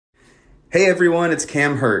Hey everyone, it's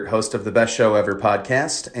Cam Hurt, host of the Best Show Ever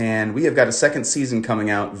podcast, and we have got a second season coming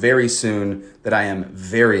out very soon that I am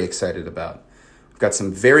very excited about. We've got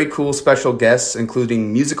some very cool special guests,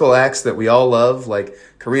 including musical acts that we all love, like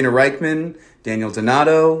Karina Reichman, Daniel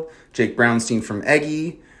Donato, Jake Brownstein from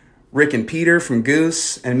Eggy, Rick and Peter from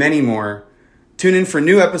Goose, and many more. Tune in for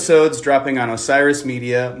new episodes dropping on Osiris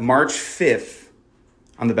Media March 5th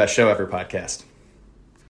on the Best Show Ever podcast.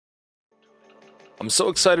 I'm so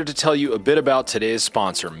excited to tell you a bit about today's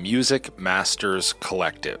sponsor, Music Masters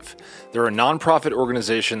Collective. They're a nonprofit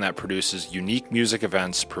organization that produces unique music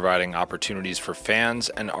events, providing opportunities for fans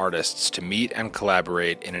and artists to meet and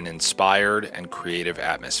collaborate in an inspired and creative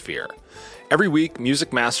atmosphere. Every week,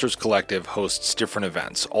 Music Masters Collective hosts different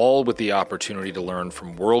events, all with the opportunity to learn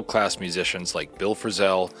from world-class musicians like Bill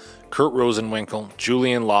Frisell, Kurt Rosenwinkel,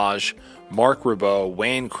 Julian Lage, Mark Ribot,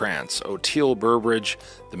 Wayne Krantz, Oteil Burbridge,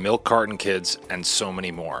 the Milk Carton Kids, and so many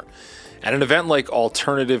more. At an event like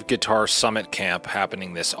Alternative Guitar Summit Camp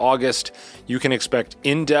happening this August, you can expect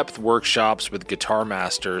in-depth workshops with guitar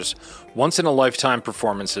masters, once-in-a-lifetime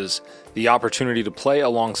performances, the opportunity to play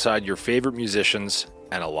alongside your favorite musicians,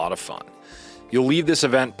 and a lot of fun. You'll leave this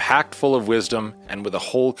event packed full of wisdom and with a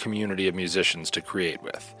whole community of musicians to create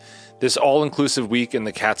with. This all-inclusive week in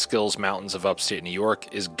the Catskills Mountains of upstate New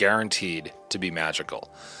York is guaranteed to be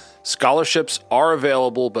magical. Scholarships are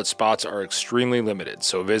available, but spots are extremely limited,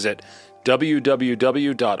 so visit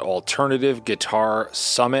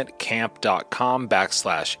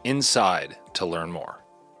www.alternativeguitarsummitcamp.com/inside to learn more.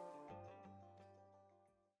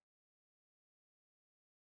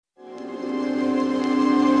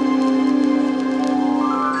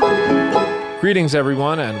 Greetings,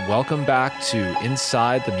 everyone, and welcome back to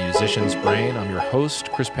Inside the Musician's Brain. I'm your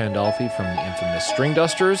host, Chris Pandolfi from the infamous String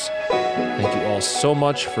Dusters. Thank you all so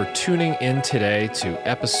much for tuning in today to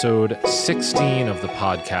episode 16 of the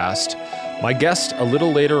podcast. My guest a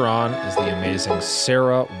little later on is the amazing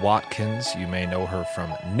Sara Watkins. You may know her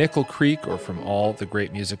from Nickel Creek or from all the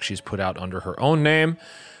great music she's put out under her own name,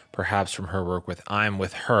 perhaps from her work with I'm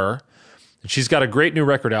With Her. And she's got a great new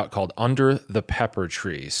record out called Under the Pepper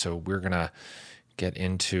Tree. So we're going to get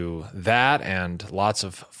into that and lots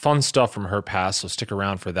of fun stuff from her past. So stick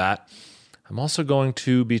around for that. I'm also going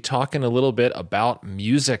to be talking a little bit about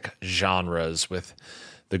music genres with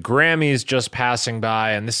the Grammys just passing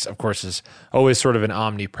by. And this, of course, is always sort of an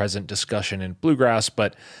omnipresent discussion in bluegrass.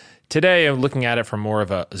 But today I'm looking at it from more of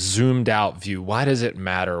a zoomed out view. Why does it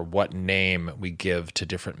matter what name we give to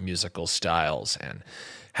different musical styles? And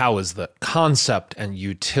how is the concept and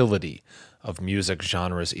utility of music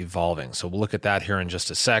genres evolving? So we'll look at that here in just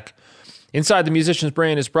a sec. Inside the Musician's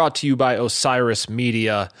Brain is brought to you by Osiris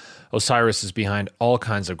Media. Osiris is behind all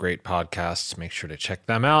kinds of great podcasts. Make sure to check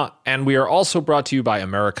them out. And we are also brought to you by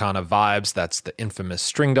Americana Vibes. That's the infamous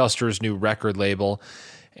String Dusters' new record label.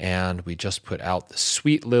 And we just put out the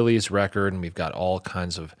Sweet Lilies record, and we've got all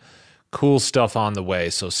kinds of cool stuff on the way.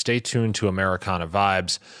 So stay tuned to Americana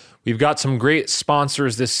Vibes. We've got some great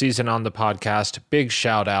sponsors this season on the podcast. Big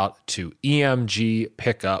shout out to EMG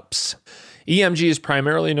Pickups. EMG is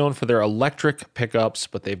primarily known for their electric pickups,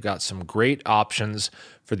 but they've got some great options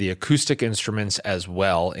for the acoustic instruments as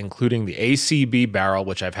well, including the ACB barrel,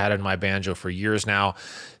 which I've had in my banjo for years now.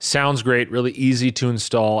 Sounds great, really easy to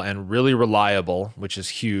install, and really reliable, which is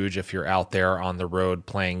huge if you're out there on the road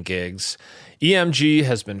playing gigs. EMG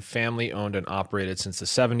has been family owned and operated since the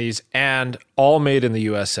 70s and all made in the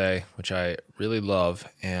USA, which I really love,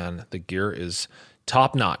 and the gear is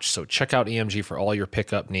top notch. So check out EMG for all your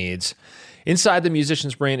pickup needs. Inside the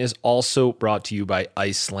Musician's Brain is also brought to you by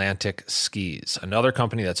Icelandic Skis, another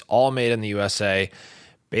company that's all made in the USA,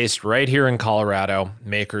 based right here in Colorado,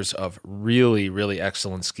 makers of really, really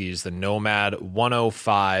excellent skis. The Nomad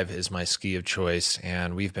 105 is my ski of choice,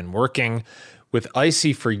 and we've been working with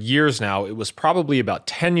Icy for years now. It was probably about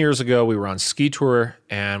 10 years ago. We were on ski tour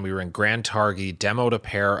and we were in Grand Targhee, demoed a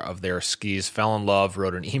pair of their skis, fell in love,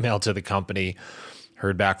 wrote an email to the company,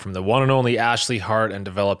 heard back from the one and only Ashley Hart, and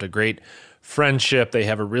developed a great friendship. They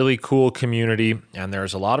have a really cool community, and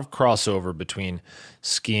there's a lot of crossover between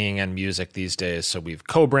skiing and music these days. So we've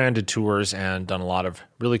co-branded tours and done a lot of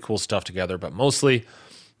really cool stuff together, but mostly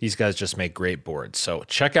these guys just make great boards. So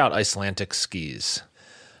check out Icelandic Skis.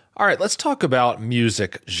 All right, let's talk about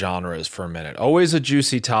music genres for a minute. Always a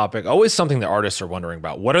juicy topic, always something that artists are wondering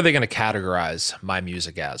about. What are they going to categorize my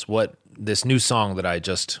music as? What this new song that I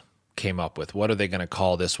just came up with, what are they going to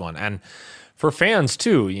call this one? And for fans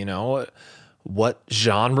too, you know, what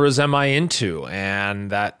genres am I into?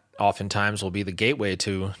 And that oftentimes will be the gateway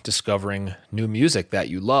to discovering new music that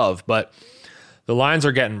you love. But the lines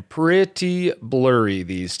are getting pretty blurry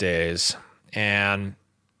these days. And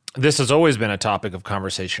this has always been a topic of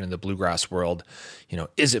conversation in the bluegrass world.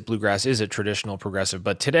 Is it bluegrass? Is it traditional progressive?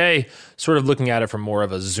 But today, sort of looking at it from more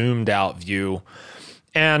of a zoomed out view.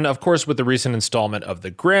 And of course, with the recent installment of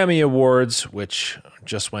the Grammy Awards, which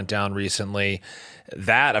just went down recently,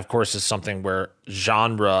 that, of course, is something where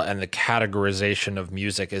genre and the categorization of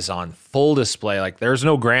music is on full display. Like, there's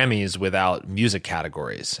no Grammys without music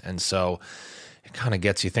categories. And so it kind of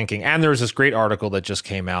gets you thinking. And there's this great article that just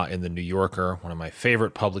came out in the New Yorker, one of my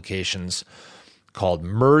favorite publications, called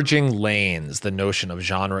Merging Lanes, The Notion of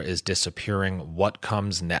Genre is Disappearing, What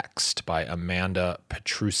Comes Next, by Amanda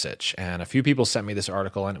Petrusic. And a few people sent me this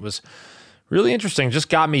article, and it was really interesting. Just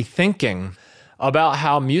got me thinking about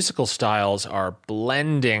how musical styles are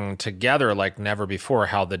blending together like never before,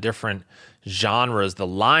 how the different genres, the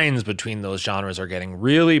lines between those genres are getting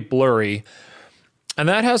really blurry. And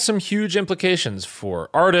that has some huge implications for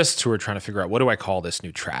artists who are trying to figure out, what do I call this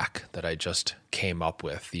new track that I just came up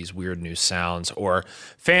with, these weird new sounds, or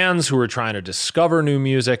fans who are trying to discover new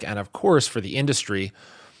music, and of course for the industry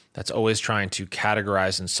that's always trying to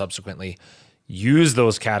categorize and subsequently use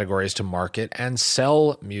those categories to market and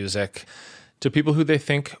sell music to people who they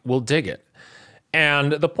think will dig it.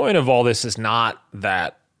 And the point of all this is not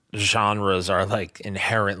that genres are like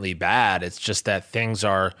inherently bad. It's just that things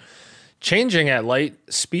are changing at light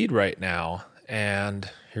speed right now. And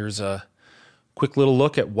here's a quick little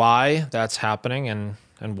look at why that's happening and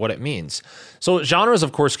what it means. So genres,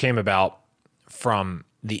 of course, came about from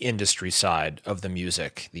the industry side of the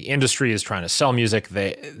music. The industry is trying to sell music.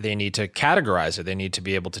 They need to categorize it. They need to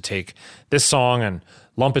be able to take this song and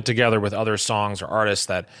lump it together with other songs or artists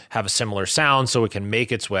that have a similar sound so it can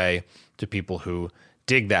make its way to people who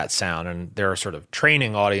dig that sound. And there are sort of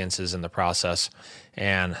training audiences in the process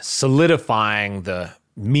and solidifying the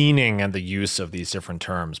meaning and the use of these different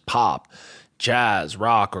terms: pop, jazz,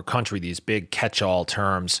 rock, or country, these big catch-all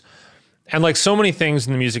terms. And like so many things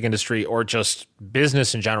in the music industry, or just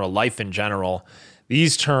business in general, life in general,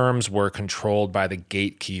 these terms were controlled by the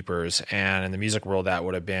gatekeepers. And in the music world, that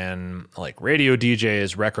would have been like radio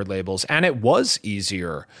DJs, record labels. And it was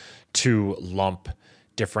easier to lump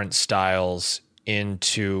different styles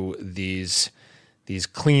into these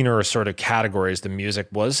cleaner sort of categories. The music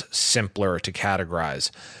was simpler to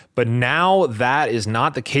categorize. But now that is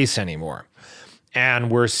not the case anymore. And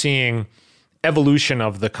we're seeing evolution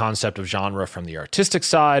of the concept of genre from the artistic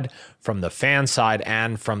side, from the fan side,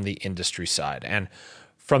 and from the industry side. And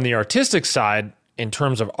from the artistic side, in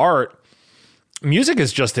terms of art, music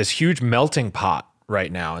is just this huge melting pot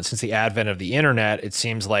right now. And since the advent of the internet, it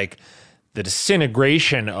seems like the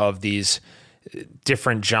disintegration of these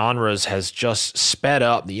different genres has just sped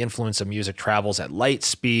up. The influence of music travels at light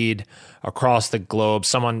speed across the globe.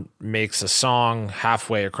 Someone makes a song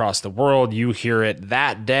halfway across the world, you hear it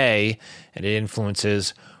that day, and it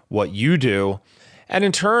influences what you do. And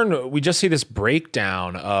in turn, we just see this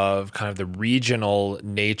breakdown of kind of the regional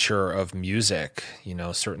nature of music.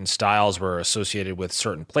 Certain styles were associated with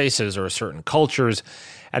certain places or certain cultures,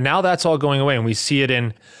 and now that's all going away. And we see it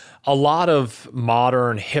in a lot of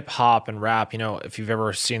modern hip hop and rap. If you've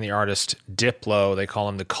ever seen the artist Diplo, they call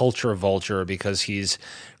him the culture vulture because he's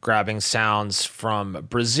grabbing sounds from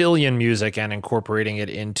Brazilian music and incorporating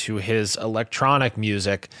it into his electronic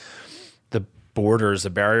music. The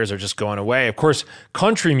barriers are just going away. Of course,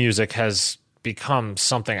 country music has become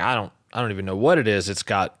something I don't even know what it is. It's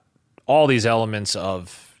got all these elements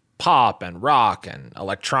of pop and rock and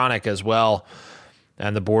electronic as well.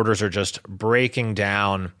 And the borders are just breaking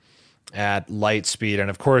down at light speed. And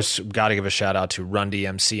of course, got to give a shout out to Run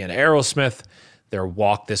DMC and Aerosmith. Their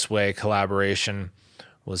Walk This Way collaboration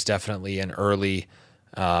was definitely an early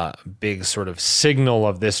big sort of signal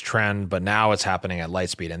of this trend, but now it's happening at light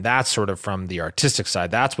speed. And that's sort of from the artistic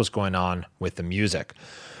side. That's what's going on with the music.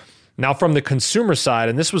 Now, from the consumer side,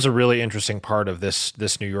 and this was a really interesting part of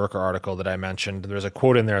this New Yorker article that I mentioned, there's a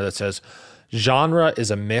quote in there that says, "Genre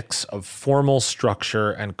is a mix of formal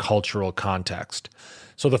structure and cultural context."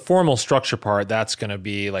 So the formal structure part, that's going to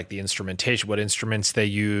be like the instrumentation, what instruments they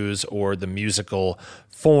use, or the musical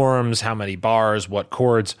forms, how many bars, what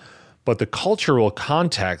chords. But the cultural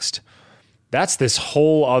context, that's this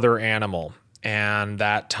whole other animal. And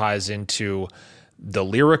that ties into the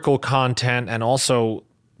lyrical content and also,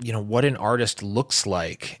 what an artist looks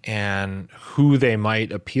like and who they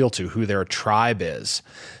might appeal to, who their tribe is.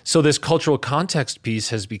 So this cultural context piece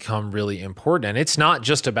has become really important. And it's not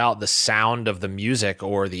just about the sound of the music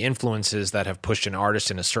or the influences that have pushed an artist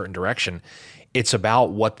in a certain direction. It's about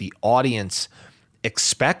what the audience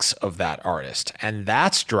expects of that artist. And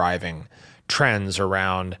that's driving trends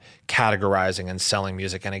around categorizing and selling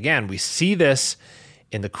music. And again, we see this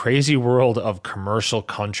in the crazy world of commercial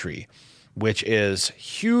country, which is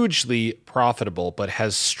hugely profitable, but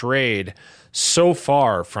has strayed so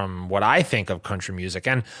far from what I think of country music.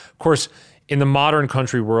 And of course, in the modern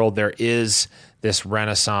country world, there is this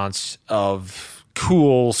renaissance of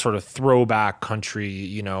cool sort of throwback country,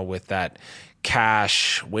 you know, with that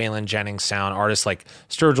Cash, Waylon Jennings sound, artists like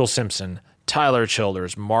Sturgill Simpson, Tyler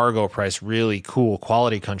Childers, Margot Price, really cool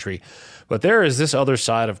quality country. But there is this other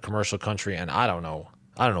side of commercial country, and I don't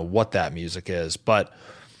know what that music is, but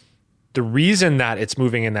the reason that it's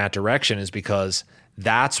moving in that direction is because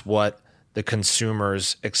that's what the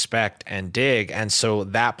consumers expect and dig. And so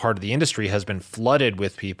that part of the industry has been flooded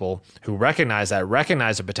with people who recognize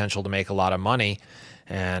the potential to make a lot of money.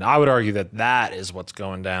 And I would argue that that is what's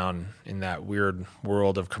going down in that weird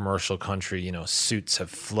world of commercial country. You know, suits have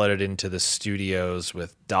flooded into the studios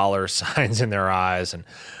with dollar signs in their eyes, and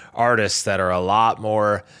artists that are a lot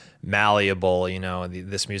more malleable. You know,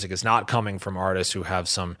 this music is not coming from artists who have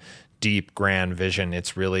some deep, grand vision.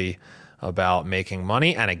 It's really about making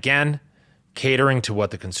money. And again, catering to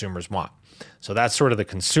what the consumers want. So that's sort of the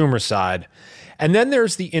consumer side. And then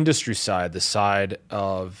there's the industry side, the side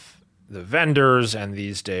of the vendors, and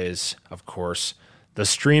these days, of course, the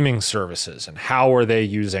streaming services, and how are they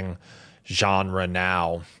using genre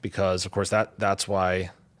now? Because, of course, that's why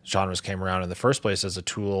genres came around in the first place, as a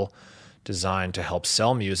tool designed to help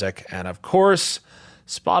sell music. And, of course,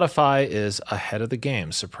 Spotify is ahead of the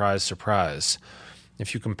game. Surprise, surprise.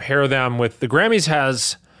 If you compare them with the Grammys,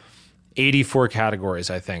 has 84 categories,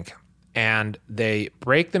 I think, and they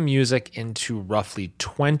break the music into roughly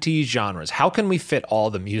 20 genres. How can we fit all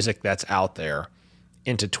the music that's out there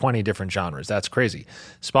into 20 different genres? That's crazy.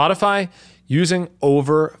 Spotify using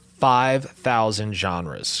over 5,000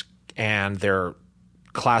 genres, and they're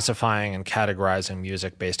classifying and categorizing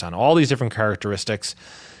music based on all these different characteristics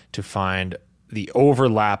to find the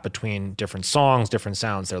overlap between different songs, different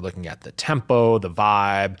sounds. They're looking at the tempo, the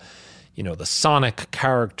vibe, you know, the sonic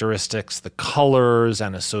characteristics, the colors,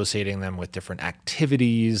 and associating them with different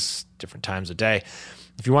activities, different times of day.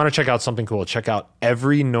 If you want to check out something cool, check out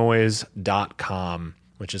everynoise.com,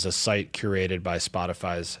 which is a site curated by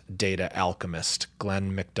Spotify's data alchemist,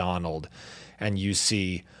 Glenn McDonald. And you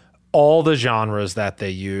see all the genres that they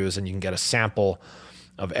use, and you can get a sample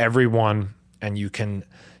of every one, and you can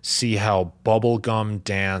see how bubblegum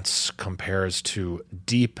dance compares to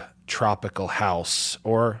deep tropical house,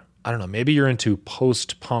 or I don't know, maybe you're into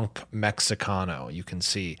post-punk Mexicano. You can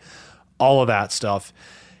see all of that stuff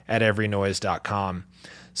at everynoise.com.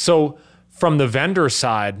 So from the vendor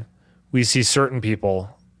side, we see certain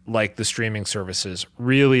people like the streaming services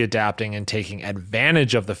really adapting and taking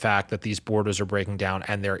advantage of the fact that these borders are breaking down,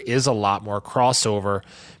 and there is a lot more crossover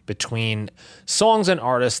between songs and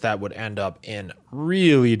artists that would end up in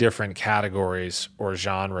really different categories or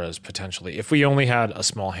genres potentially if we only had a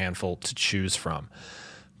small handful to choose from.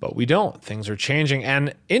 But we don't. Things are changing.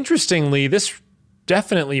 And interestingly, this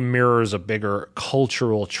definitely mirrors a bigger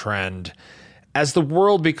cultural trend. As the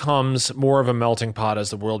world becomes more of a melting pot, as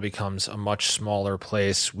the world becomes a much smaller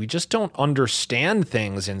place, we just don't understand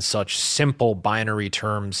things in such simple binary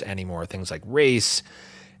terms anymore. Things like race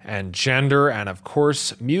and gender, and of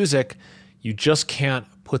course, music. You just can't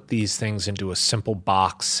put these things into a simple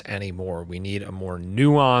box anymore. We need a more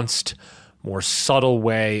nuanced, more subtle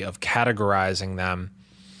way of categorizing them.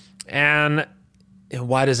 And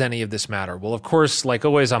why does any of this matter? Well, of course, like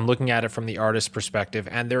always, I'm looking at it from the artist's perspective,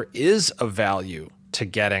 and there is a value to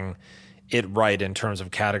getting it right in terms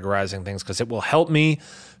of categorizing things, because it will help me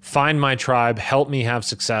find my tribe, help me have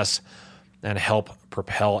success, and help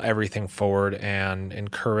propel everything forward and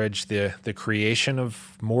encourage the creation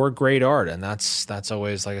of more great art. And that's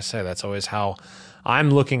always, like I say, that's always how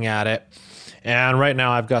I'm looking at it. And right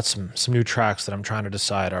now I've got some new tracks that I'm trying to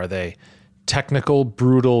decide, are they technical,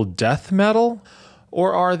 brutal death metal,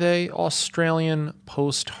 or are they Australian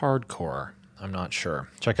post-hardcore? I'm not sure.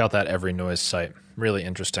 Check out that Every Noise site. Really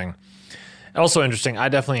interesting. Also interesting, I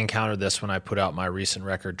definitely encountered this when I put out my recent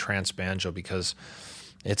record, Trance Banjo, because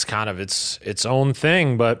it's kind of its own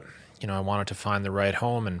thing, but you know, I wanted to find the right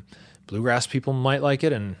home, and bluegrass people might like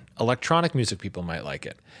it, and electronic music people might like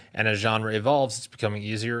it. And as genre evolves, it's becoming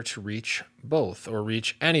easier to reach both, or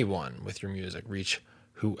reach anyone with your music, reach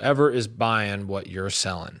whoever is buying what you're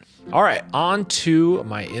selling. All right, on to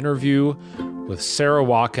my interview with Sara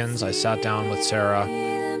Watkins. I sat down with Sara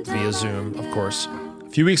via Zoom, of course, a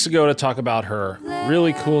few weeks ago to talk about her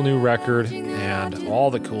really cool new record and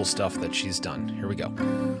all the cool stuff that she's done. Here we go.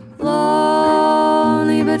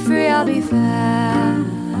 Lonely but free, I'll be found,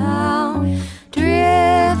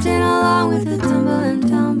 drifting along with the tumble and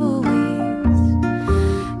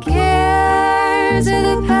tumbleweeds. Cares are the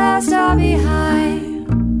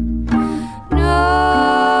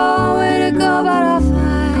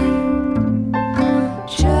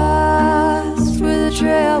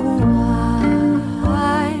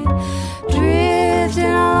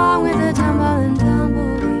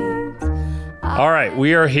All right,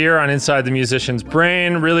 we are here on Inside the Musician's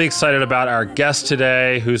Brain. Really excited about our guest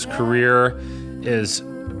today, whose career is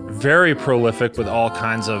very prolific with all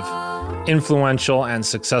kinds of influential and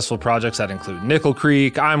successful projects that include Nickel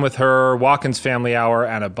Creek, I'm With Her, Watkins Family Hour,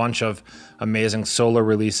 and a bunch of amazing solo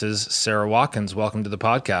releases. Sara Watkins, welcome to the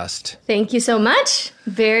podcast. Thank you so much.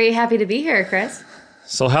 Very happy to be here, Chris.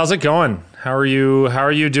 So how's it going? How are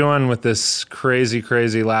you doing with this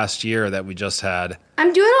crazy last year that we just had?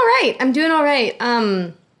 I'm doing all right.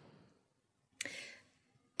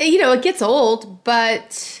 It gets old,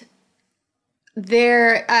 but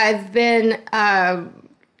I've been,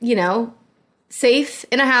 safe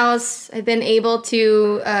in a house. I've been able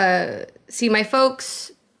to see my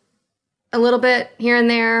folks a little bit here and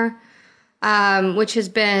there, which has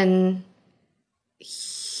been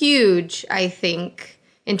huge, I think,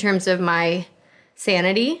 in terms of my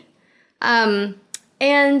sanity.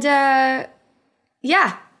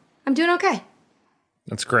 Yeah, I'm doing okay.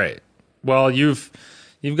 That's great. Well, you've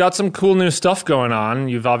got some cool new stuff going on.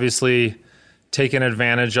 You've obviously taken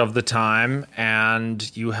advantage of the time,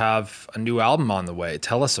 and you have a new album on the way.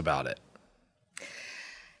 Tell us about it.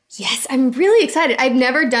 Yes, I'm really excited. I've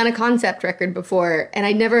never done a concept record before, and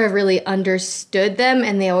I never have really understood them,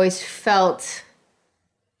 and they always felt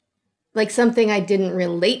like something I didn't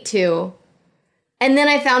relate to. And then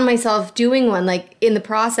I found myself doing one, like in the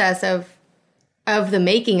process of the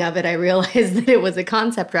making of it, I realized that it was a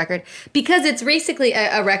concept record because it's basically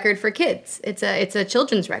a record for kids. It's a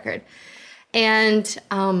children's record. And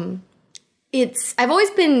I've always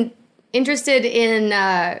been interested in,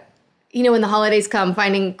 when the holidays come,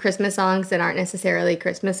 finding Christmas songs that aren't necessarily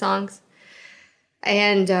Christmas songs.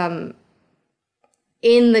 And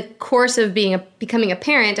in the course of becoming a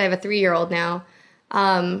parent, I have a 3-year-old now,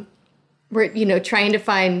 we're, trying to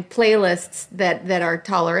find playlists that are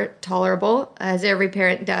tolerable, as every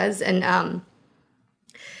parent does. And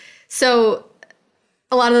so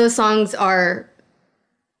a lot of those songs are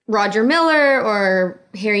Roger Miller or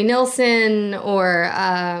Harry Nilsson or,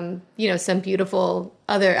 some beautiful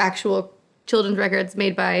other actual children's records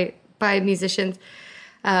made by musicians.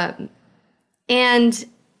 And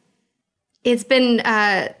it's been,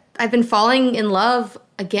 I've been falling in love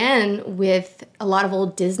again with a lot of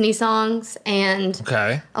old Disney songs and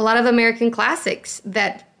a lot of American classics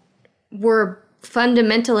that were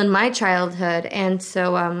fundamental in my childhood. And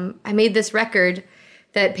so I made this record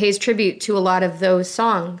that pays tribute to a lot of those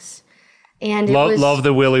songs. And love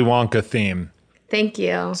the Willy Wonka theme. Thank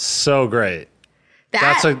you. So great.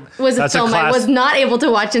 That was a film I was not able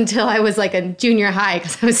to watch until I was like a junior high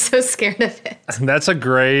because I was so scared of it. That's a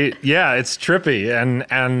great, it's trippy.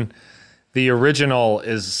 And the original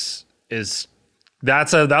is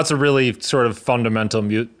that's a really sort of fundamental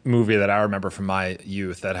movie that I remember from my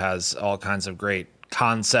youth that has all kinds of great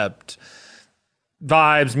concept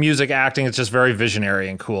vibes, music, acting. It's just very visionary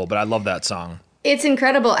and cool, but I love that song. It's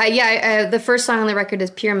incredible. The first song on the record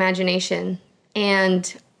is Pure Imagination,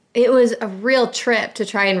 and it was a real trip to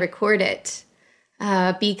try and record it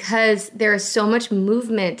because there is so much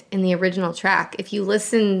movement in the original track. If you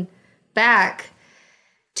listen back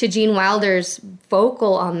to Gene Wilder's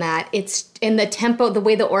vocal on that, it's in the tempo, the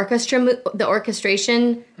way the orchestration,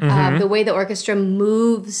 the way the orchestra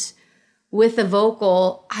moves with the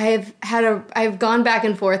vocal. I've gone back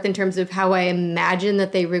and forth in terms of how I imagine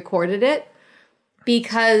that they recorded it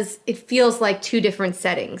because it feels like two different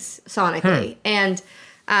settings sonically. And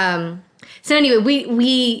so anyway,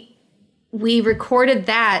 we recorded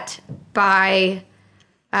that by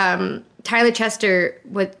Tyler Chester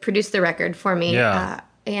produced the record for me.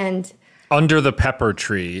 And Under the Pepper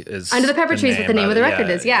Tree is what the name of the record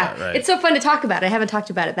is. Yeah. Right. It's so fun to talk about. I haven't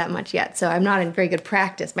talked about it that much yet, so I'm not in very good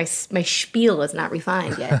practice. My spiel is not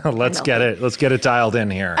refined yet. Let's get it dialed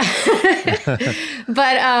in here.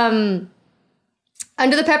 But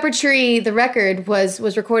Under the Pepper Tree, the record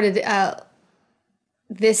was recorded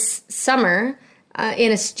this summer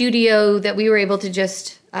in a studio that we were able to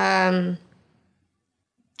just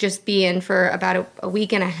be in for about a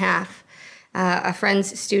week and a half. A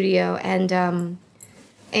friend's studio, and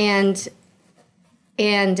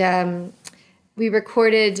we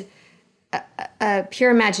recorded a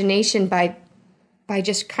Pure Imagination by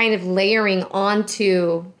just kind of layering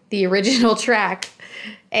onto the original track,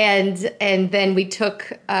 and then we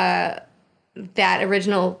took that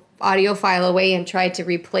original audio file away and tried to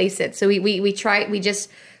replace it. So we just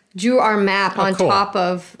drew our map on top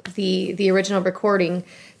of the original recording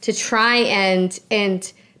to try and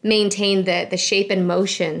maintain the shape and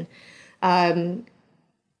motion,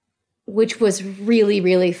 which was really,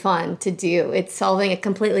 really fun to do. It's solving a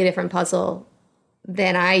completely different puzzle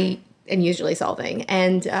than I am usually solving.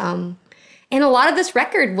 And And a lot of this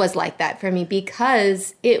record was like that for me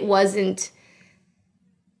because it wasn't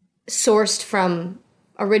sourced from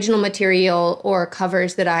original material or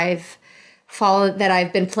covers that I've followed, that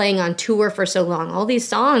I've been playing on tour for so long. All these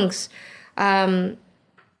songs have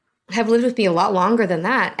lived with me a lot longer than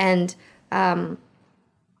that. And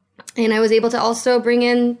I was able to also bring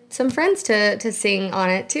in some friends to sing on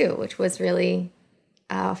it too, which was really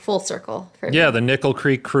full circle for me. Yeah, the Nickel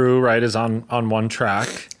Creek Crew, right, is on one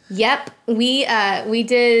track. Yep. We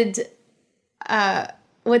did,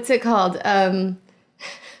 what's it called?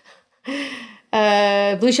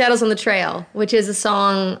 Blue Shadows on the Trail, which is a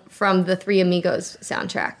song from the Three Amigos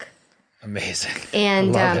soundtrack. Amazing.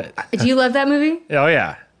 And love it. Do you love that movie? Oh,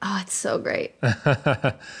 yeah. Oh, it's so great.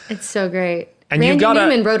 It's so great. And Randy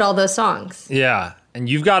Newman wrote all those songs. Yeah. And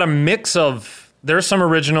you've got a mix of, there's some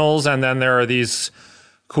originals, and then there are these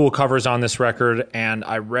cool covers on this record. And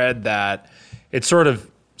I read that it sort of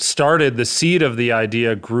started, the seed of the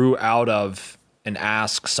idea grew out of an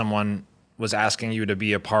ask. Someone was asking you to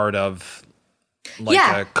be a part of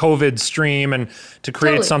a COVID stream and to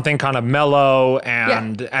create something kind of mellow,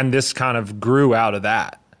 and this kind of grew out of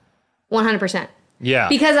that. 100%. Yeah.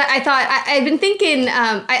 Because I thought, I'd been thinking,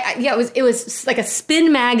 it was like a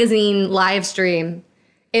Spin Magazine live stream,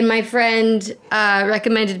 and my friend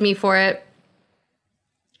recommended me for it.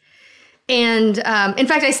 And in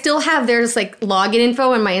fact, I still have their like login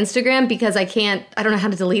info on my Instagram because I don't know how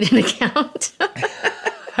to delete an account.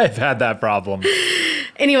 I've had that problem.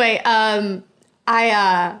 Anyway,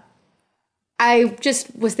 I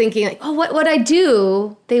just was thinking like, oh, what would I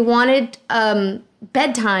do? They wanted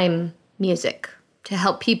bedtime music to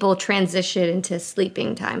help people transition into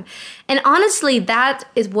sleeping time. And honestly, that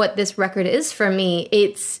is what this record is for me.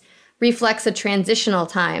 It reflects a transitional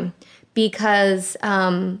time because,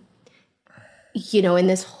 in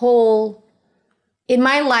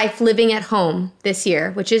my life living at home this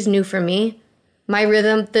year, which is new for me, my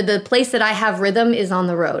rhythm, the place that I have rhythm is on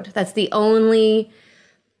the road. That's the only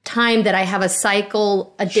time that I have a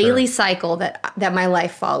cycle, a daily cycle that my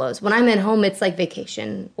life follows. When I'm at home, it's like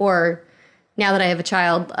vacation, or now that I have a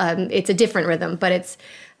child, it's a different rhythm, but it's,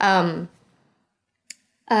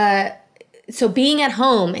 so being at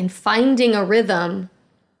home and finding a rhythm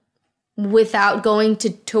without going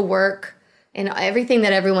to work and everything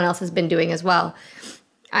that everyone else has been doing as well,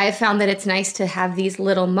 I have found that it's nice to have these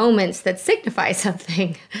little moments that signify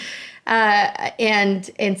something,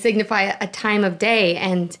 and signify a time of day,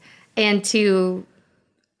 and to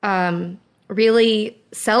really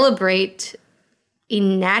celebrate a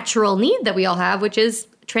natural need that we all have, which is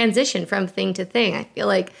transition from thing to thing. I feel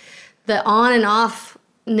like the on and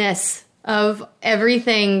offness of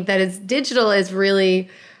everything that is digital is really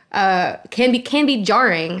can be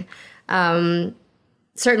jarring.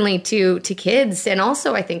 Certainly to kids, and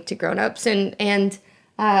also I think to grown-ups, and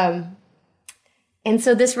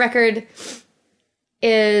so this record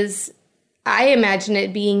is, I imagine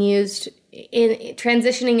it being used in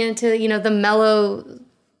transitioning into the mellow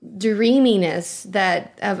dreaminess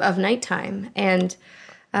that of nighttime, and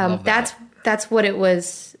that's what it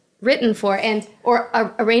was written for or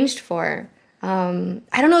arranged for. I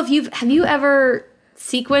don't know if have you ever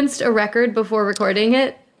sequenced a record before recording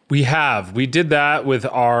it? We have. We did that with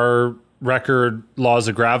our record Laws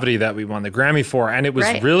of Gravity that we won the Grammy for. And it was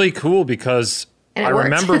really cool because I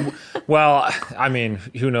remember, well, I mean,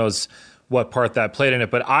 who knows what part that played in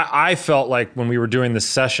it. But I felt like when we were doing the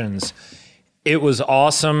sessions, it was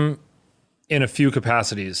awesome in a few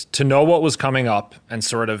capacities to know what was coming up and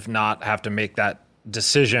sort of not have to make that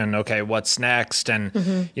decision. Okay, what's next?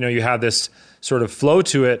 And, you had this sort of flow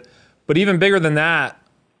to it. But even bigger than that,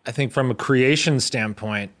 I think from a creation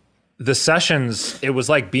standpoint, the sessions, it was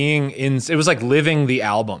like it was like living the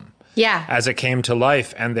album. Yeah. As it came to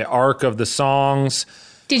life, and the arc of the songs.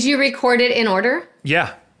 Did you record it in order?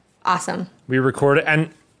 Yeah. Awesome. We recorded.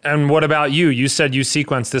 And what about you? You said you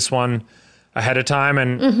sequenced this one ahead of time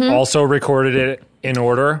and also recorded it in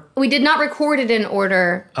order? We did not record it in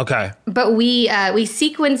order. Okay. But we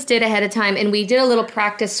sequenced it ahead of time, and we did a little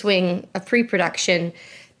practice swing of pre-production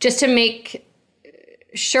just to make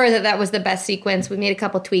sure that was the best sequence. We made a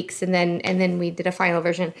couple tweaks, and then we did a final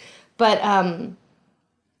version. But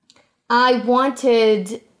I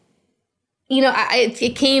wanted, it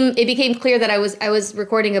became clear that I was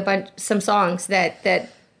recording some songs that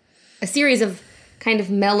a series of kind of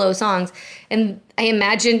mellow songs, and I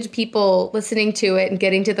imagined people listening to it and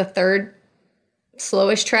getting to the third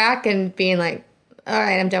slowish track and being like, all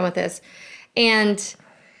right, I'm done with this. And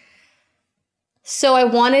so I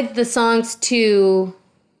wanted the songs to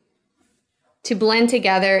blend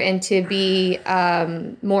together and to be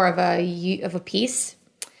more of a piece.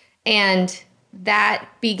 And that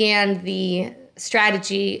began the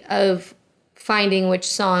strategy of finding which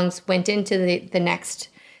songs went into the next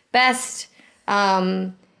best,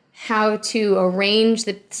 how to arrange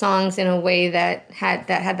the songs in a way that had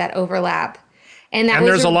that overlap. And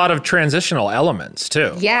there's a lot of transitional elements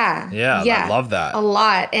too. Yeah. I love that. A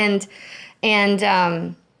lot. And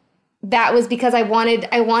that was because I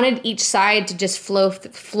wanted each side to just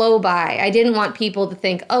flow by. I didn't want people to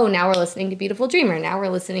think, oh, now we're listening to Beautiful Dreamer. Now we're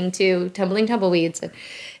listening to Tumbling Tumbleweeds.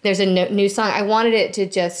 There's a new song. I wanted it to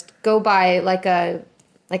just go by like a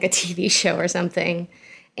TV show or something.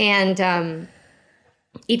 And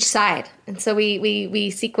each side. And so we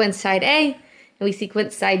sequenced side A and we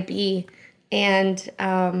sequenced side B. And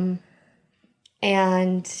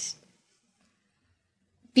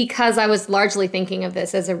because I was largely thinking of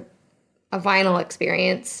this as a vinyl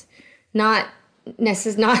experience, not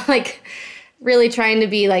like really trying to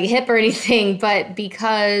be like hip or anything, but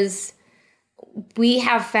because we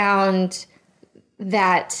have found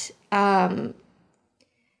that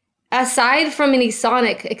aside from any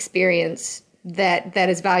sonic experience that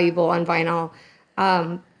is valuable on vinyl,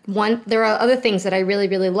 there are other things that I really,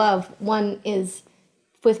 really love. One is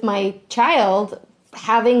with my child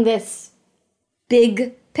having this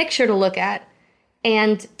big picture to look at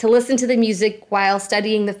and to listen to the music while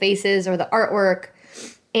studying the faces or the artwork,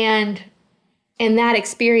 and that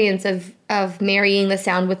experience of marrying the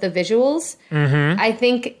sound with the visuals, I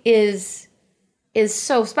think is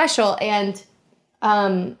so special. And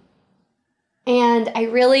I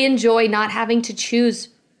really enjoy not having to choose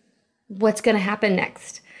what's going to happen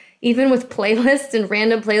next. Even with playlists and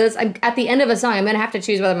random playlists, at the end of a song, I'm going to have to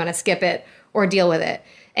choose whether I'm going to skip it or deal with it.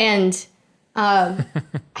 And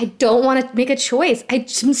I don't want to make a choice. I'm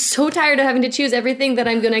so tired of having to choose everything that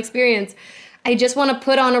I'm going to experience. I just want to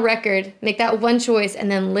put on a record, make that one choice,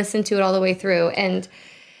 and then listen to it all the way through. And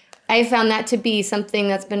I found that to be something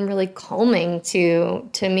that's been really calming to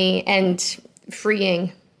me and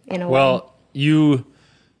freeing in a way. Well, you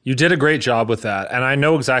did a great job with that, and I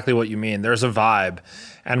know exactly what you mean. There's a vibe,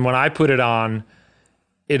 and when I put it on,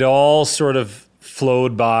 it all sort of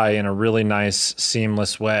flowed by in a really nice,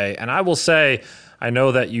 seamless way. And I will say, I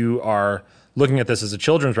know that you are looking at this as a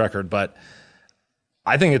children's record, but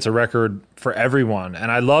I think it's a record for everyone.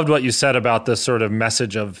 And I loved what you said about this sort of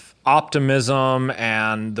message of optimism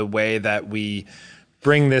and the way that we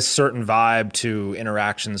bring this certain vibe to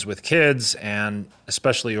interactions with kids, and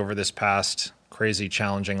especially over this past crazy,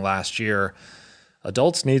 challenging last year,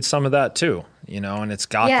 adults need some of that too, and it's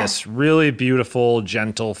got this really beautiful,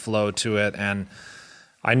 gentle flow to it. And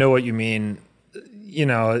I know what you mean,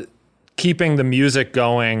 keeping the music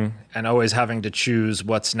going and always having to choose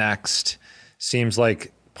what's next seems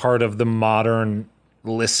like part of the modern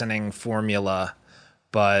listening formula,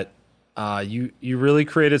 but you really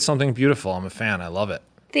created something beautiful. I'm a fan. I love it.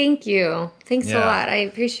 Thank you. Thanks a lot. I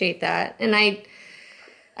appreciate that. And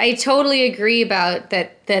I totally agree about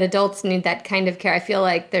that adults need that kind of care. I feel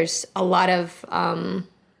like there's a lot of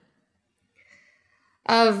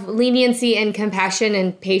leniency and compassion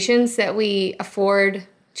and patience that we afford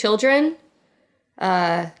children,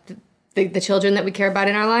 the children that we care about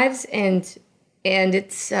in our lives, and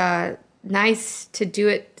it's nice to do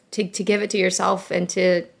it, to give it to yourself and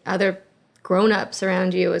to other grown-ups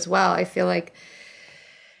around you as well. I feel like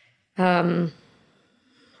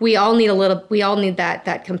we all need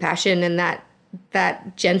that compassion and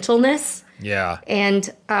that gentleness. Yeah.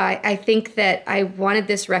 And I think that I wanted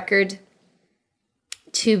this record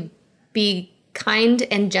to be kind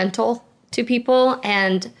and gentle to people.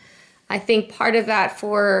 And I think part of that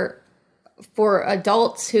for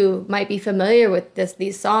adults who might be familiar with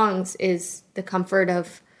these songs is the comfort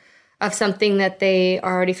of something that they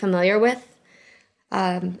are already familiar with,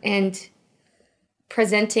 and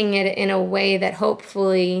presenting it in a way that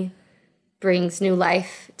hopefully brings new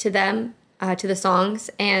life to them, to the songs.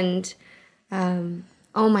 And oh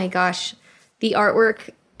my gosh, the artwork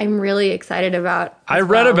I'm really excited about. I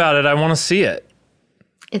read about it. I want to see it.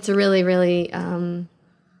 It's a really, really, I'm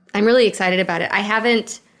really excited about it.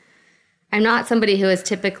 I'm not somebody who is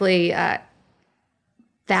typically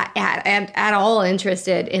that at all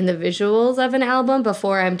interested in the visuals of an album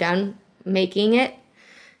before I'm done making it,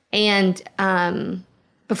 and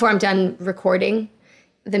before I'm done recording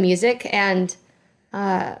the music. And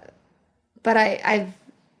but I'm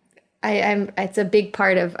it's a big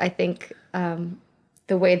part of, I think,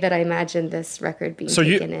 the way that I imagine this record being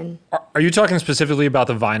taken in. Are you talking specifically about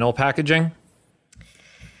the vinyl packaging?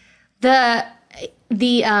 The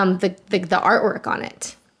artwork on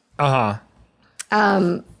it.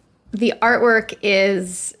 The artwork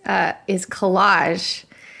is collage.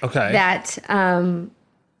 Okay. That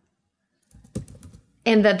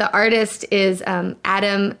and the artist is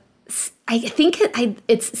Adam. I think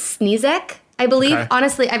it's Snezek, I believe. Okay.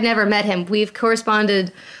 Honestly, I've never met him. We've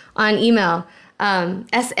corresponded on email.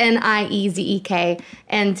 Sniezek,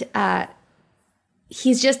 and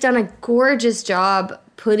he's just done a gorgeous job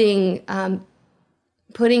putting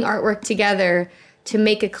artwork together to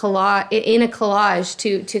make a collage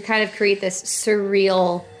to kind of create this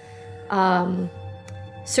surreal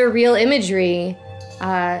imagery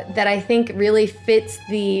that I think really fits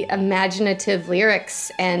the imaginative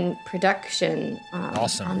lyrics and production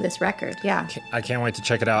Awesome. on this record. Yeah. I can't wait to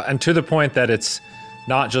check it out. And to the point that it's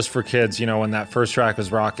not just for kids, when that first track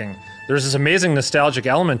was rocking, there's this amazing nostalgic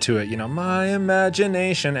element to it, my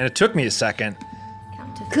imagination. And it took me a second.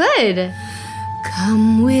 Good.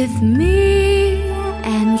 Come with me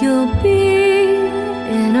and you'll be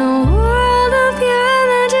in a world of your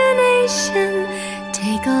imagination.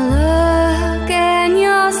 Take a look and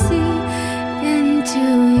you'll see into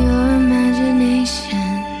your imagination.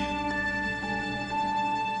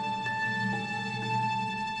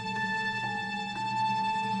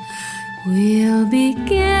 We'll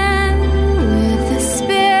begin with a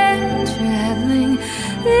spin, traveling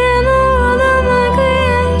in the world of my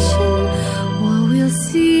creation. What we'll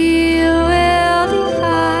see will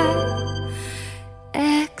defy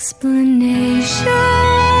explanation.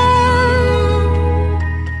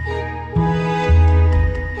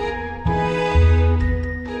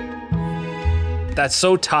 That's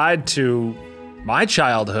so tied to my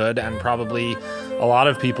childhood and probably a lot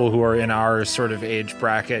of people who are in our sort of age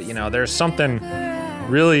bracket. There's something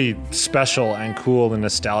really special and cool and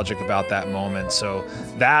nostalgic about that moment. So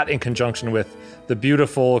that, in conjunction with the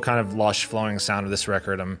beautiful kind of lush flowing sound of this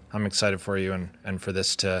record, I'm excited for you and for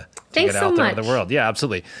this to Thanks get so out there much. to the world. Yeah,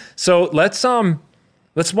 absolutely. So let's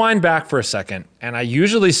wind back for a second. And I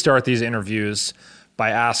usually start these interviews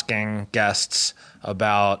by asking guests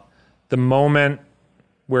about the moment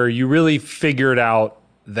where you really figured out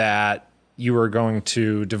that you were going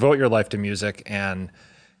to devote your life to music and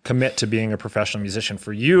commit to being a professional musician.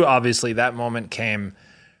 For you, obviously, that moment came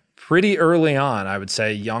pretty early on, I would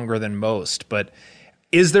say younger than most. But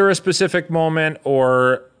is there a specific moment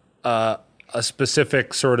or a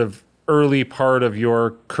specific sort of early part of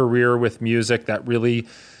your career with music that really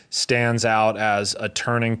stands out as a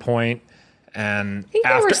turning point? And I think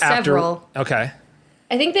there were several. Okay.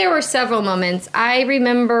 I think there were several moments. I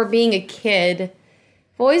remember being a kid.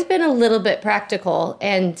 I've always been a little bit practical,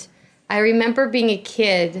 and I remember being a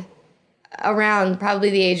kid around probably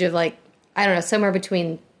the age of somewhere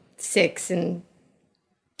between 6 and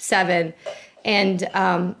 7, and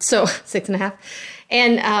so 6.5,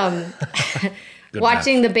 and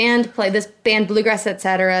watching the band play this band Bluegrass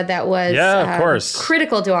Etc. That was of course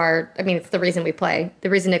critical to it's the reason we play, the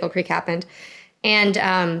reason Nickel Creek happened,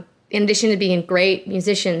 and in addition to being great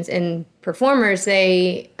musicians and performers,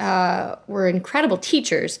 they were incredible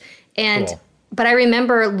teachers. And Cool. But I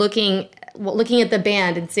remember looking at the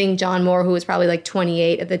band and seeing John Moore, who was probably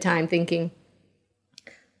 28 at the time, thinking,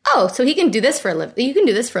 "Oh, so he can do this for a living. You can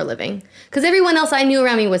do this for a living." Because everyone else I knew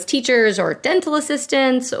around me was teachers or dental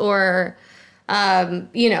assistants or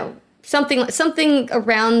something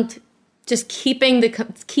around just keeping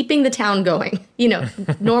the town going.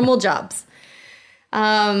 Normal jobs.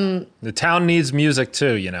 The town needs music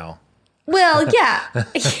too, Well,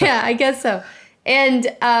 yeah, I guess so.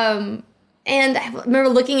 And I remember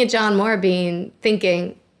looking at John Moore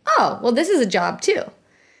thinking, oh, well, this is a job too.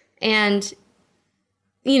 And,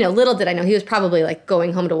 little did I know, he was probably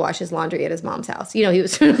going home to wash his laundry at his mom's house. He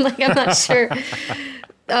was I'm not sure,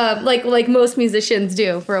 like most musicians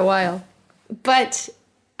do for a while. But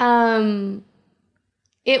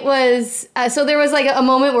it was, so there was a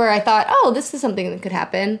moment where I thought, oh, this is something that could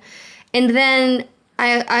happen. And then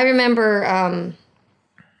I remember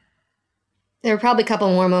there were probably a couple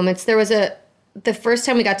more moments. There was the first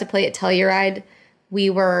time we got to play at Telluride,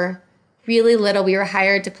 we were really little. We were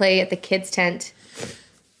hired to play at the kids' tent.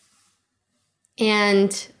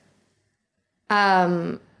 And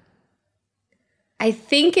I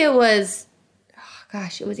think it was,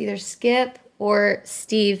 it was either Skip or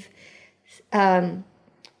Steve, Sminsky,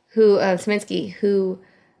 who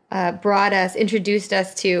introduced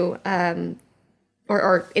us to,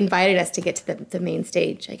 or invited us to get to the main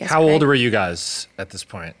stage, I guess. How old were you guys at this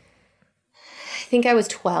point? I think I was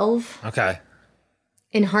 12. Okay.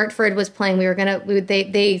 In Hartford was playing.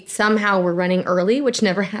 They somehow were running early, which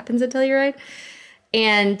never happens at Telluride.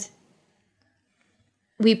 And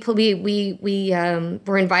we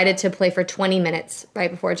were invited to play for 20 minutes right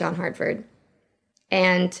before John Hartford.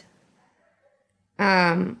 And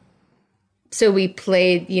so we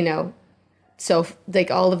played, so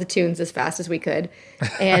like all of the tunes as fast as we could.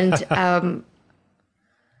 And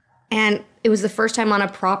and it was the first time on a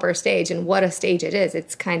proper stage, and what a stage it is.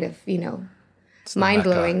 It's kind of, it's mind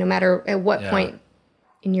blowing no matter at what point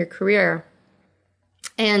in your career.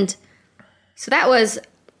 And so that was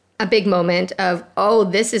a big moment of, oh,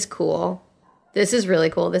 this is cool. This is really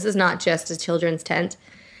cool. This is not just a children's tent.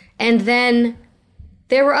 And then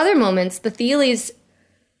there were other moments. The Thiele's,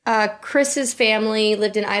 Chris's family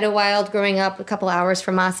lived in Idlewild growing up a couple hours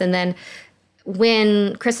from us. And then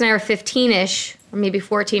when Chris and I were 15-ish, or maybe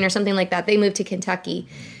 14 or something like that, they moved to Kentucky.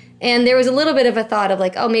 And there was a little bit of a thought of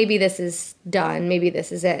like, oh, maybe this is done. Maybe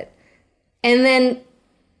this is it. And then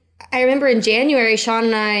I remember in January, Sean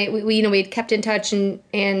and I, we had kept in touch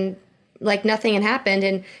and like nothing had happened.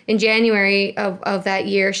 And in January of that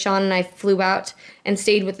year, Sean and I flew out and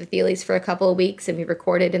stayed with the Thiele's for a couple of weeks, and we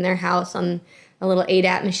recorded in their house on a little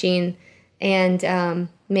ADAT machine and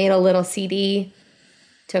made a little CD,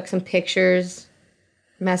 took some pictures,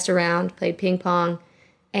 messed around, played ping pong.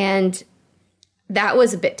 And that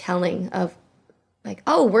was a bit telling of like,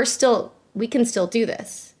 oh, we can still do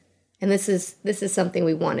this. And this is something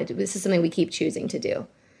we want to do. This is something we keep choosing to do.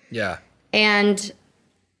 Yeah. And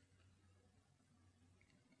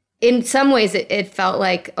in some ways, it felt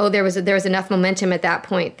like, oh, there was enough momentum at that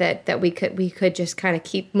point that we could just kind of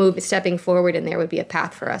keep stepping forward, and there would be a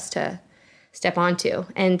path for us to step onto.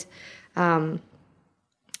 And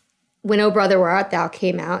when Oh Brother Where Art Thou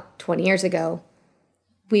came out 20 years ago,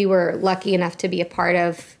 we were lucky enough to be a part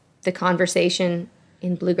of the conversation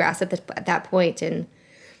in bluegrass at that point. And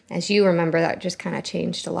as you remember, that just kind of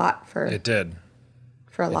changed a lot for it did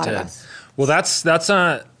for a lot of us. Well, that's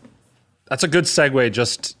a good segue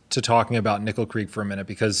just to talking about Nickel Creek for a minute,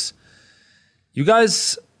 because you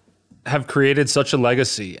guys have created such a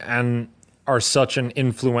legacy and are such an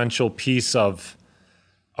influential piece of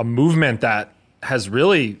a movement that has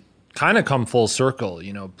really kind of come full circle.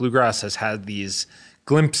 Bluegrass has had these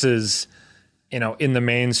glimpses, in the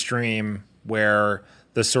mainstream where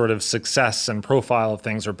the sort of success and profile of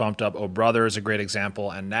things are bumped up. Oh Brother is a great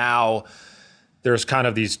example. And now there's kind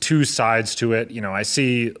of these two sides to it. I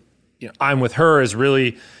see, I'm With Her is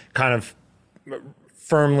really kind of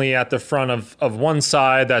firmly at the front of one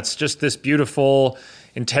side. That's just this beautiful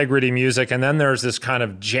integrity music. And then there's this kind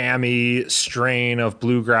of jammy strain of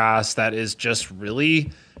bluegrass that is just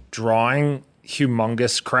really drawing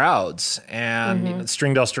humongous crowds. And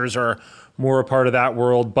String Dusters are more a part of that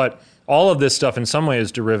world. But all of this stuff in some way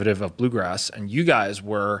is derivative of bluegrass. And you guys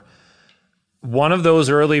were one of those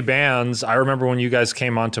early bands. I remember when you guys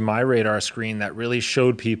came onto my radar screen that really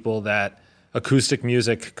showed people that acoustic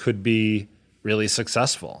music could be really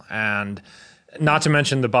successful. And not to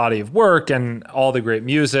mention the body of work and all the great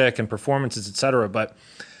music and performances, et cetera. But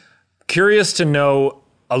curious to know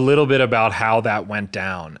a little bit about how that went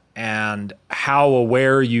down and how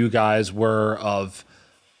aware you guys were of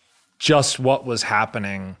just what was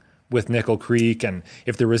happening with Nickel Creek, and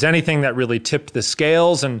if there was anything that really tipped the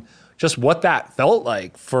scales, and just what that felt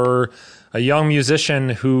like for a young musician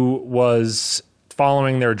who was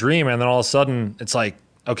following their dream, and then all of a sudden it's like,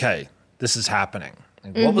 okay, this is happening.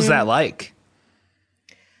 What was that like?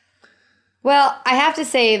 Well, I have to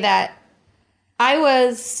say that I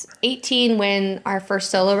was 18 when our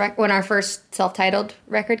first self-titled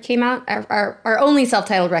record came out, our only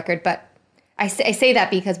self-titled record, but I say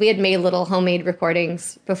that because we had made little homemade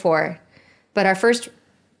recordings before, but our first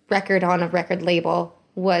record on a record label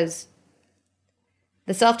was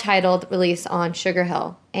the self-titled release on Sugar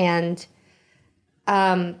Hill. And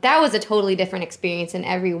that was a totally different experience in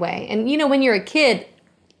every way. And, when you're a kid,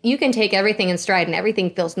 you can take everything in stride and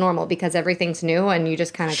everything feels normal because everything's new and you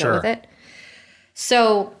just kind of go with it.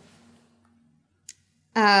 So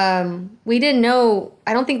we didn't know,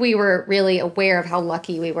 I don't think we were really aware of how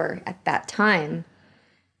lucky we were at that time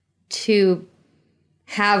to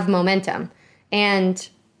have momentum. And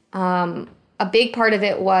a big part of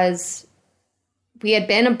it was we had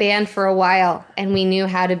been a band for a while and we knew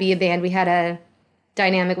how to be a band. We had a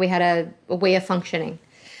dynamic, we had a way of functioning.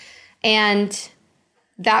 And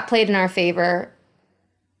that played in our favor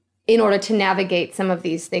in order to navigate some of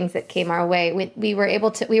these things that came our way. We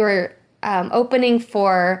were opening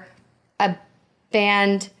for a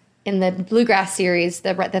band in the Bluegrass series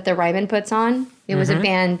that the Ryman puts on. It was a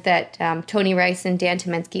band that Tony Rice and Dan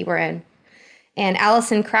Tomensky were in. And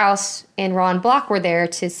Alison Krauss and Ron Block were there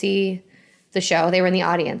to see the show. They were in the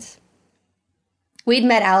audience. We'd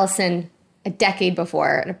met Alison a decade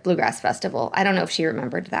before at a Bluegrass festival. I don't know if she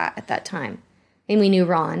remembered that at that time. And we knew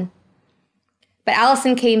Ron. But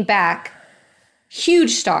Alison came back,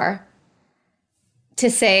 huge star,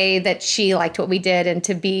 to say that she liked what we did and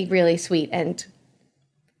to be really sweet and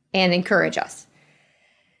encourage us.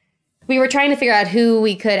 We were trying to figure out who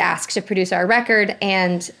we could ask to produce our record,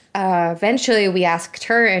 and eventually we asked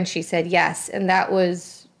her, and she said yes. And that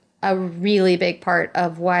was a really big part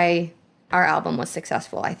of why our album was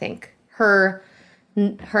successful, I think. Her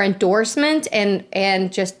endorsement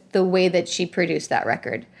and just the way that she produced that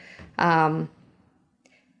record.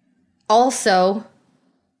 Also,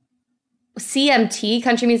 CMT,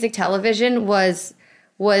 Country Music Television, was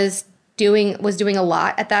doing a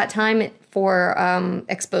lot at that time for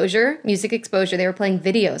music exposure. They were playing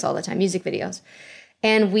videos all the time, music videos,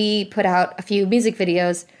 and we put out a few music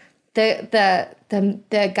videos. The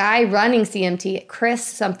guy running CMT, Chris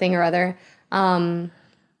something or other,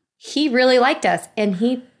 he really liked us, and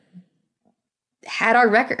he had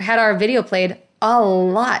our video played a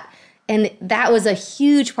lot, and that was a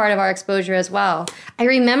huge part of our exposure as well. I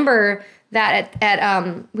remember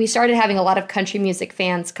that we started having a lot of country music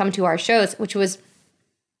fans come to our shows, which was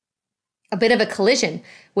a bit of a collision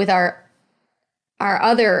with our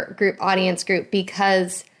other audience group,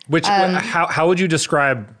 because how would you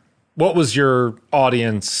describe what was your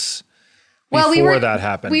audience before that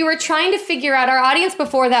happened? We were trying to figure out our audience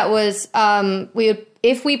before that was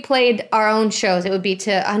if we played our own shows, it would be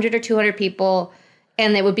to 100 or 200 people,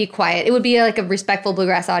 and it would be quiet. It would be like a respectful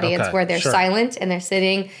bluegrass audience where they're silent and they're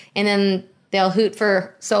sitting, and then they'll hoot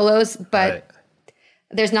for solos, but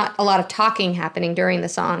there's not a lot of talking happening during the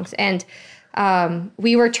songs. And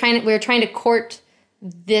we were trying to court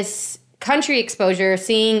this country exposure,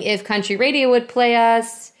 seeing if country radio would play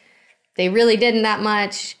us. They really didn't that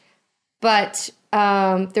much, but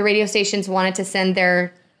the radio stations wanted to send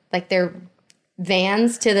their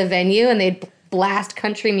vans to the venue, and they'd blast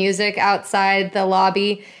country music outside the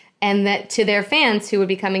lobby, and that to their fans who would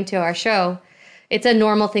be coming to our show. It's a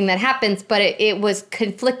normal thing that happens, but it was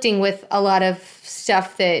conflicting with a lot of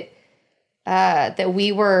stuff that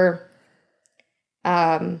we were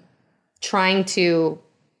trying to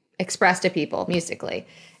express to people musically.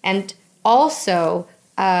 And also,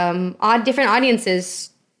 different audiences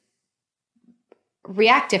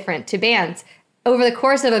react different to bands. Over the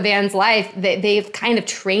course of a band's life, they've kind of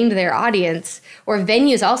trained their audience, or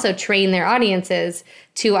venues also train their audiences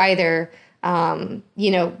to either,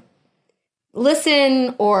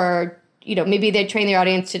 listen, or, maybe they train their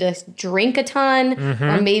audience to just drink a ton,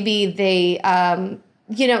 or maybe they,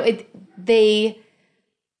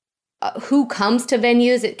 who comes to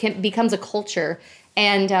venues, becomes a culture.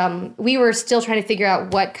 And we were still trying to figure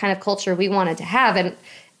out what kind of culture we wanted to have.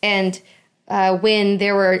 And when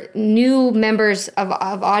there were new members of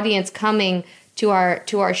audience coming to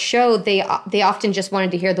our show, they often just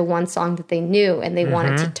wanted to hear the one song that they knew, and they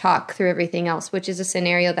wanted to talk through everything else, which is a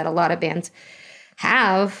scenario that a lot of bands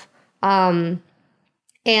have. We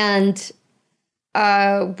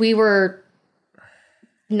were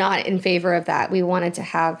not in favor of that. We wanted to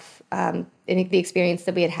have the experience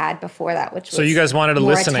that we had before that, which was so you guys wanted a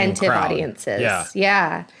more listening attentive crowd. Audiences.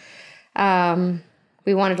 Yeah.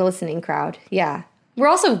 We wanted a listening crowd. Yeah. We were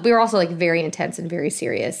also like very intense and very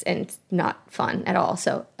serious and not fun at all.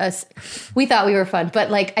 So we thought we were fun, but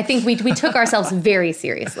like I think we took ourselves very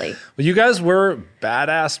seriously. Well, you guys were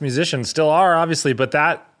badass musicians, still are obviously, but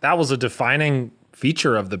that was a defining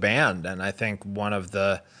feature of the band, and I think one of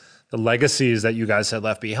the legacies that you guys had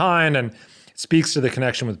left behind, and it speaks to the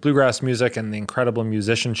connection with bluegrass music and the incredible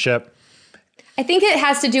musicianship. I think it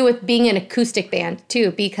has to do with being an acoustic band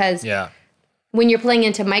too, because when you're playing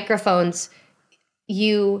into microphones,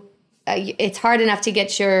 it's hard enough to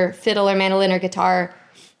get your fiddle or mandolin or guitar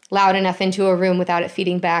loud enough into a room without it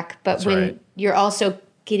feeding back. But That's when right. you're also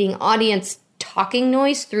getting audience talking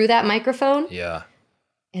noise through that microphone,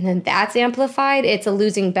 and then that's amplified, it's a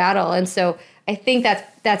losing battle. And so I think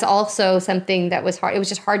that's also something that was hard. It was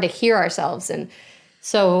just hard to hear ourselves. And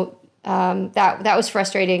so that was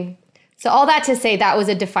frustrating. So all that to say, that was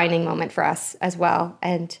a defining moment for us as well.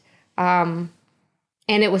 And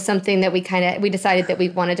it was something that we decided that we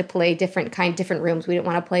wanted to play different rooms. We didn't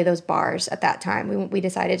want to play those bars at that time. We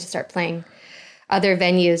decided to start playing other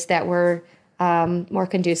venues that were more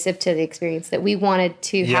conducive to the experience that we wanted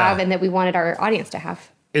to have and that we wanted our audience to have.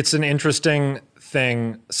 It's an interesting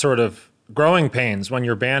thing, sort of growing pains when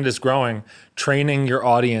your band is growing, training your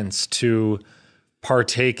audience to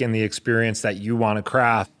partake in the experience that you want to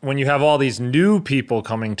craft. When you have all these new people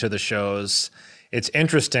coming to the shows, it's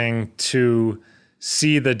interesting to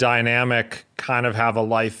see the dynamic kind of have a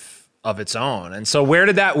life of its own. And so where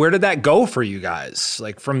did that go for you guys?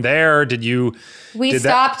 Like from there, we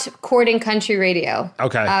stopped courting country radio.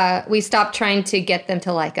 Okay. We stopped trying to get them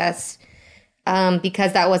to like us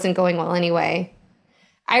because that wasn't going well anyway.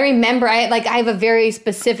 I remember, I have a very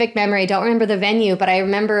specific memory. I don't remember the venue, but I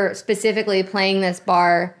remember specifically playing this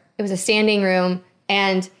bar. It was a standing room,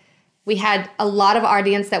 and we had a lot of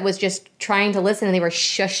audience that was just trying to listen, and they were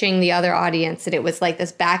shushing the other audience, and it was like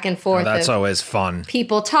this back and forth. That's always fun.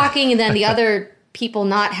 People talking, and then the other people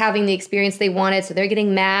not having the experience they wanted, so they're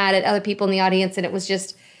getting mad at other people in the audience, and it was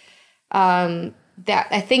just that.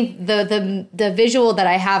 I think the visual that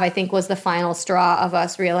I have, I think, was the final straw of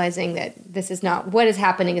us realizing that this is not what is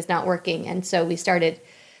happening is not working, and so we started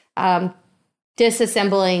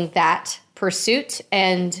disassembling that pursuit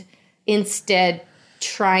and instead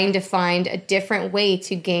trying to find a different way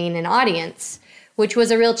to gain an audience, which was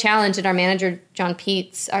a real challenge. And our manager at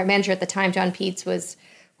the time, John Peets,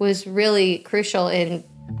 was really crucial in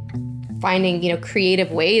finding,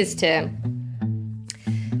 creative ways to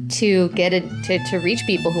get it to reach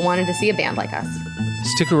people who wanted to see a band like us.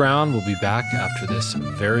 Stick around. We'll be back after this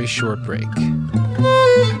very short break.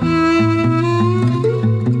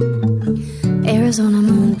 Arizona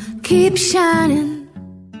moon, keep shining.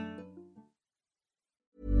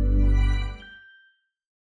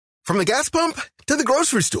 From the gas pump to the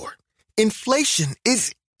grocery store, inflation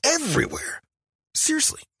is everywhere.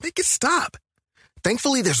 Seriously, make it stop.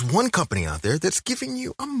 Thankfully, there's one company out there that's giving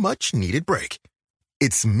you a much-needed break.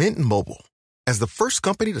 It's Mint Mobile. As the first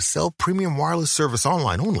company to sell premium wireless service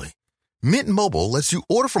online only, Mint Mobile lets you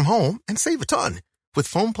order from home and save a ton, with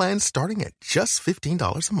phone plans starting at just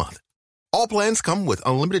 $15 a month. All plans come with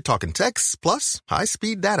unlimited talk and text, plus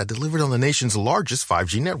high-speed data delivered on the nation's largest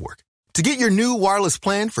 5G network. To get your new wireless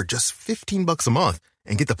plan for just $15 a month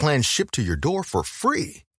and get the plan shipped to your door for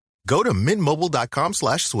free, go to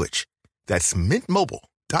mintmobile.com/switch. That's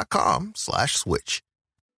mintmobile.com/switch.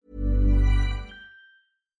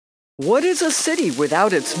 What is a city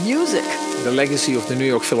without its music? The legacy of the New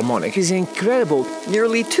York Philharmonic is incredible.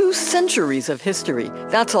 Nearly 2 centuries of history.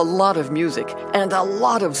 That's a lot of music and a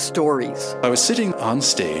lot of stories. I was sitting on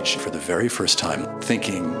stage for the very first time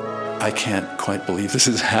thinking, I can't quite believe this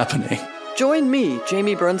is happening. Join me,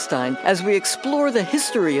 Jamie Bernstein, as we explore the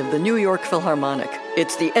history of the New York Philharmonic.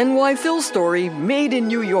 It's the NY Phil story made in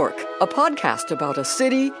New York, a podcast about a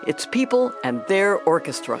city, its people, and their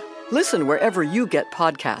orchestra. Listen wherever you get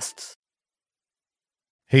podcasts.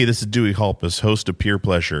 Hey, this is Dewey Halpus, host of Peer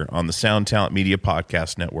Pleasure on the Sound Talent Media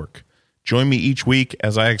Podcast Network. Join me each week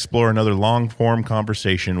as I explore another long-form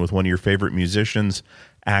conversation with one of your favorite musicians,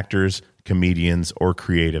 actors, comedians, or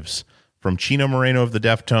creatives. From Chino Moreno of the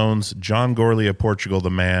Deftones, John Gorley of Portugal the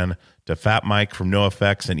Man, to Fat Mike from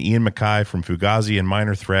NoFX and Ian MacKaye from Fugazi and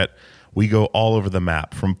Minor Threat, we go all over the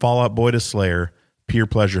map. From Fall Out Boy to Slayer, Peer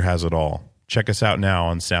Pleasure has it all. Check us out now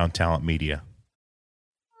on Sound Talent Media.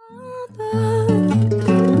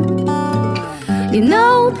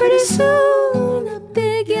 Pretty soon a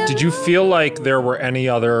big yellow Did you feel like there were any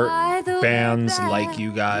other bands like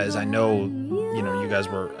you guys? I know, you guys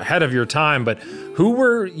were ahead of your time, but who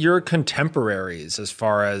were your contemporaries as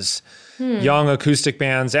far as young acoustic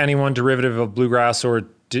bands, anyone derivative of bluegrass, or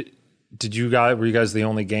were you guys the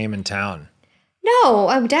only game in town? No,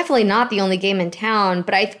 I'm definitely not the only game in town,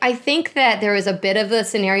 but I think that there was a bit of a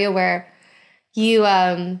scenario where you,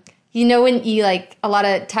 when you a lot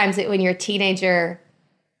of times when you're a teenager,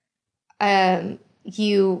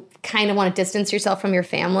 you kind of want to distance yourself from your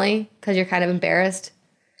family because you're kind of embarrassed.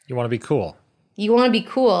 You want to be cool. You want to be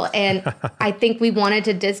cool. And I think we wanted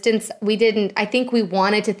to distance. I think we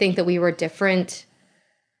wanted to think that we were different,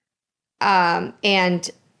 and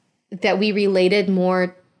that we related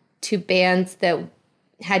more to bands that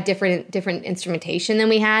had different instrumentation than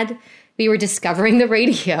we had. We were discovering the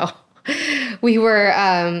radio. We were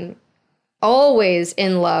always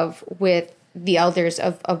in love with the elders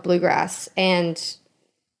of bluegrass and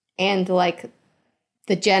like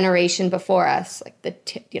the generation before us, like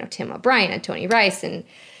Tim O'Brien and Tony Rice and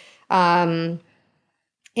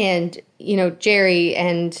Jerry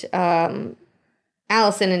and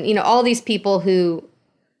Allison and all these people who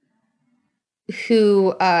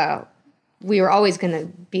we were always going to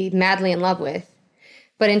be madly in love with.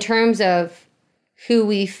 But in terms of who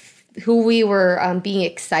we were being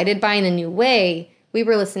excited by in a new way, we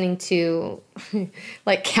were listening to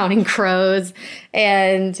like Counting Crows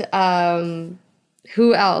and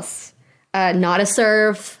who else? Not a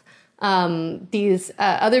Surf. These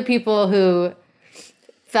other people who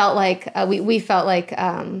felt like we felt like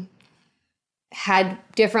had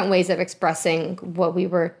different ways of expressing what we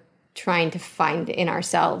were trying to find in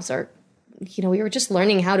ourselves, or we were just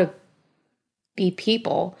learning how to be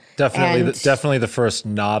people. Definitely the first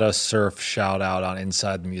Not a Surf shout out on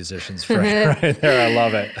Inside the Musicians Brain right there. I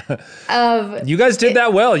love it. You guys did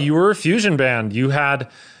that well. You were a fusion band. You had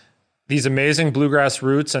these amazing bluegrass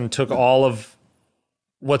roots and took all of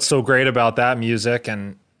what's so great about that music,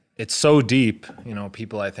 and it's so deep. You know,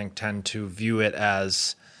 people I think tend to view it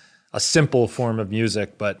as a simple form of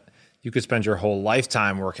music, but you could spend your whole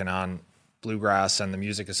lifetime working on bluegrass and the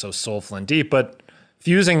music is so soulful and deep, but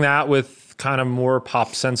fusing that with kind of more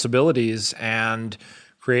pop sensibilities and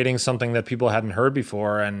creating something that people hadn't heard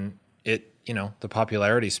before, and it, you know, the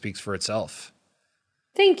popularity speaks for itself.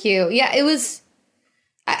 Thank you. Yeah, it was,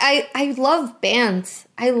 I love bands.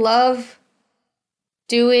 I love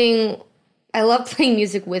playing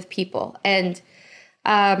music with people. And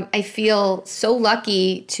I feel so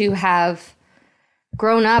lucky to have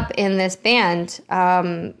grown up in this band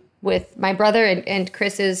with my brother, and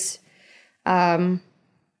Chris is as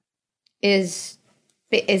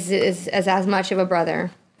much of a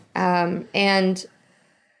brother. And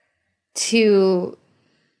to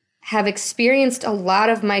have experienced a lot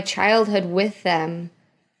of my childhood with them,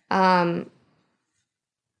 in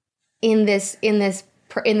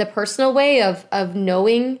the personal way of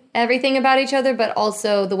knowing everything about each other, but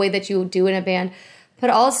also the way that you do in a band, but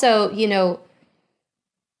also, you know,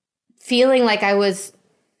 feeling like I was,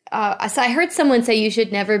 so I heard someone say you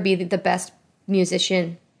should never be the best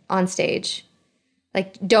musician on stage.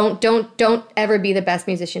 Like, don't ever be the best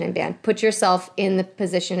musician in band. Put yourself in the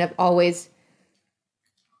position of always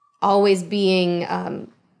being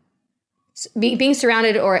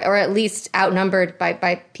surrounded or at least outnumbered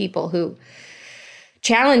by people who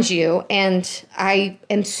challenge you. And I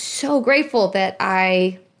am so grateful that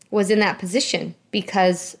I was in that position,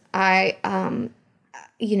 because it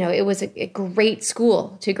was a great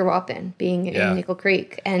school to grow up in, being in Nickel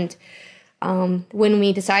Creek. And when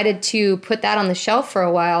we decided to put that on the shelf for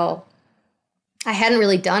a while, I hadn't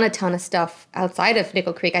really done a ton of stuff outside of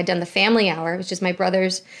Nickel Creek. I'd done the family hour, which is my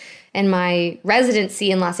brother's and my residency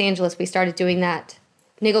in Los Angeles. We started doing that.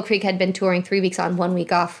 Nickel Creek had been touring 3 weeks on, 1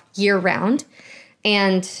 week off, year round.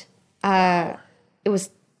 And it was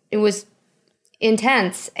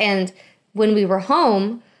intense. And when we were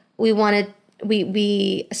home,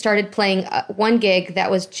 we started playing one gig that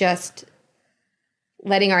was just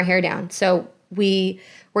letting our hair down. So we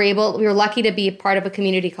were lucky to be a part of a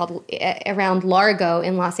community called around Largo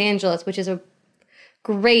in Los Angeles, which is a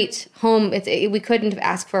great home. We couldn't have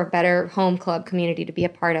asked for a better home club community to be a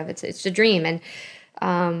part of. It's a dream.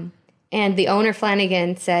 And the owner,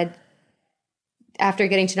 Flanagan, said, after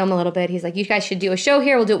getting to know him a little bit, he's like, you guys should do a show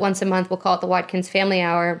here. We'll do it once a month. We'll call it the Watkins Family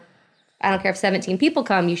Hour. I don't care if 17 people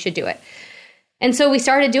come, you should do it. And so we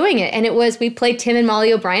started doing it. And we played Tim and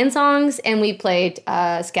Molly O'Brien songs, and we played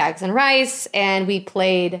Skaggs and Rice, and we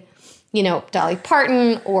played, Dolly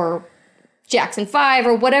Parton or Jackson 5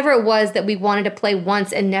 or whatever it was that we wanted to play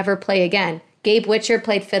once and never play again. Gabe Witcher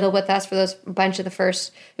played fiddle with us for a bunch of the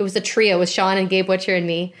first. It was a trio with Sean and Gabe Witcher and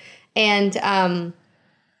me. And then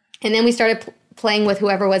we started playing with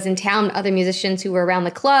whoever was in town, other musicians who were around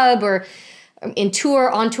the club or on tour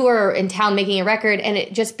or in town making a record. And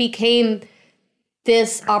it just became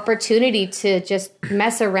this opportunity to just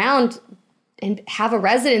mess around and have a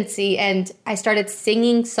residency. And I started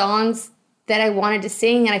singing songs that I wanted to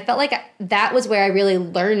sing. And I felt like that was where I really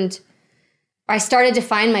learned. I started to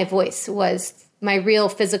find my voice, was my real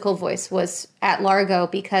physical voice was at Largo,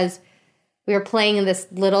 because we were playing in this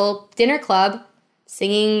little dinner club,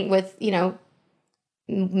 singing with,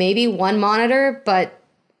 maybe one monitor, but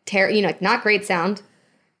not great sound.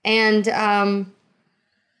 And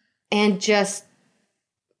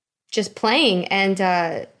just playing and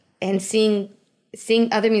seeing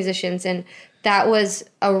other musicians. And that was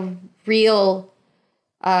a real,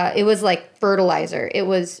 it was like fertilizer. It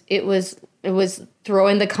was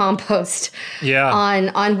throwing the compost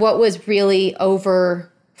on what was really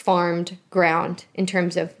over farmed ground in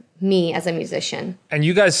terms of me as a musician. And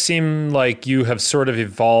you guys seem like you have sort of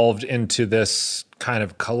evolved into this kind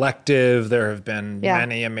of collective. There have been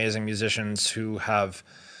many amazing musicians who have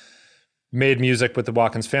made music with the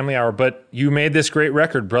Watkins Family Hour, but you made this great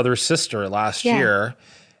record, Brother Sister, last year,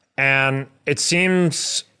 and it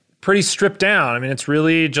seems pretty stripped down. I mean, it's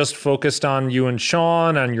really just focused on you and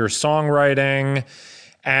Sean and your songwriting,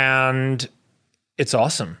 and it's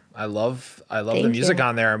awesome. I love the music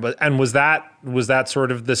on there. And was that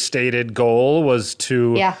sort of the stated goal, was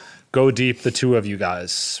to go deep, the two of you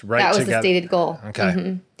guys, right? That was the stated goal. Okay.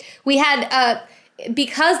 Mm-hmm. We had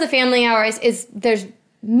because the Family Hour is there's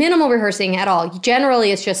minimal rehearsing at all.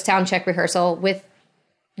 Generally, it's just sound check rehearsal with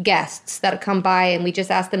guests that come by, and we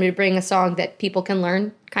just ask them to bring a song that people can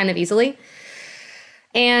learn kind of easily.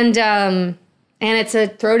 And it's a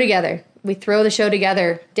throw together. We throw the show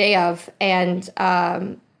together day of, and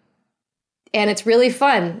it's really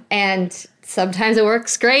fun. And sometimes it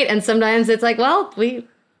works great, and sometimes it's like, well, we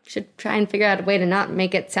should try and figure out a way to not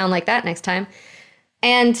make it sound like that next time.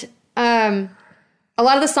 And a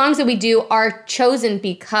lot of the songs that we do are chosen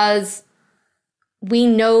because we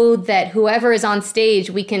know that whoever is on stage,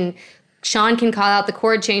 Sean can call out the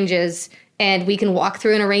chord changes, and we can walk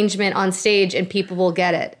through an arrangement on stage and people will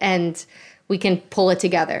get it, and we can pull it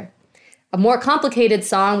together. A more complicated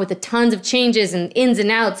song with tons of changes and ins and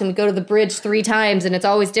outs, and we go to the bridge 3 times and it's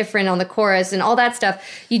always different on the chorus and all that stuff,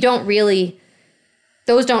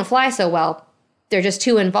 those don't fly so well. They're just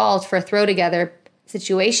too involved for a throw together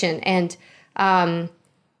situation. And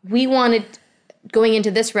we wanted, going into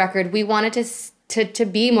this record, we wanted to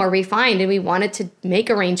be more refined, and we wanted to make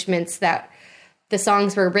arrangements that the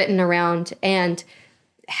songs were written around and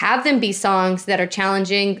have them be songs that are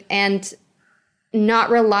challenging and not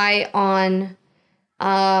rely on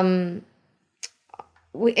and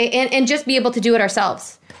just be able to do it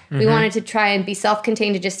ourselves. Mm-hmm. We wanted to try and be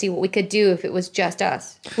self-contained to just see what we could do if it was just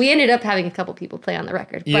us. We ended up having a couple people play on the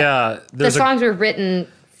record. But the songs were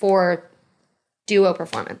written for duo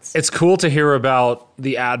performance. It's cool to hear about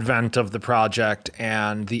the advent of the project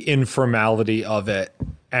and the informality of it.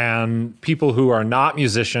 And people who are not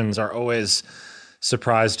musicians are always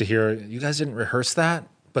surprised to hear, you guys didn't rehearse that?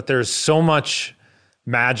 But there's so much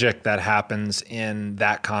magic that happens in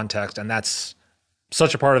that context, and that's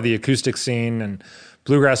such a part of the acoustic scene. And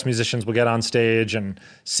bluegrass musicians will get on stage and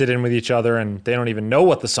sit in with each other, and they don't even know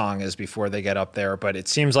what the song is before they get up there. But it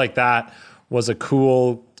seems like that was a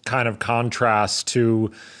cool kind of contrast to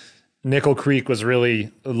Nickel Creek was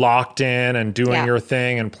really locked in and doing your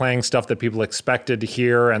thing and playing stuff that people expected to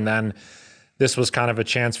hear, and then this was kind of a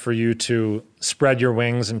chance for you to spread your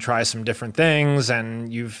wings and try some different things.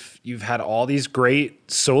 And you've had all these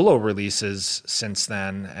great solo releases since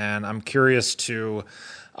then. And I'm curious to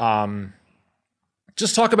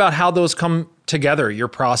just talk about how those come together, your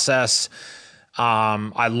process.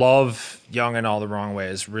 I love Young in All the Wrong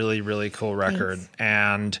Ways. Really, really cool record. Thanks.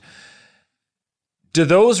 And do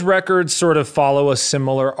those records sort of follow a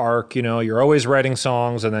similar arc? You know, you're always writing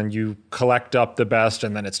songs and then you collect up the best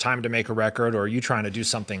and then it's time to make a record, or are you trying to do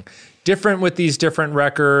something different with these different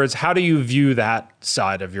records? How do you view that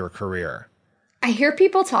side of your career? I hear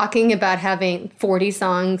people talking about having 40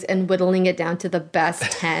 songs and whittling it down to the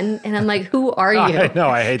best 10. And I'm like, who are you? I know,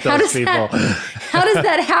 I hate those people. How does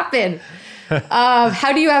that happen?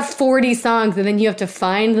 How do you have 40 songs and then you have to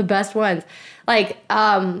find the best ones? Like,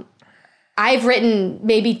 I've written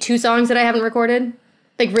maybe 2 songs that I haven't recorded,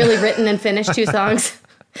 like really written and finished 2 songs.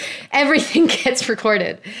 Everything gets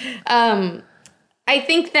recorded. I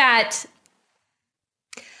think that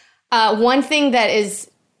one thing that is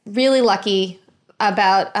really lucky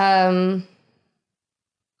for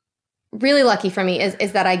me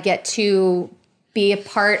is that I get to be a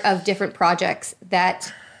part of different projects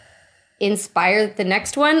that inspire the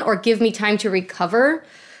next one or give me time to recover.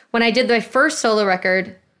 When I did my first solo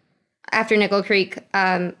record after Nickel Creek,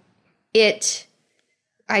 I toured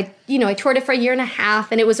it for a year and a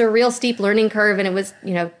half, and it was a real steep learning curve, and it was,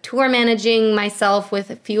 tour managing myself with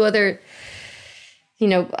a few other,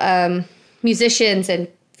 musicians and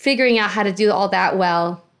figuring out how to do all that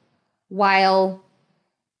well while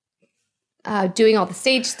doing all the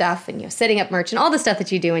stage stuff and, setting up merch and all the stuff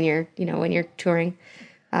that you do when you're touring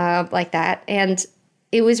like that. And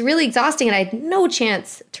it was really exhausting, and I had no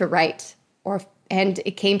chance to write and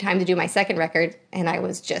it came time to do my second record, and I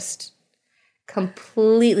was just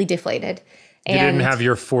completely deflated. You didn't have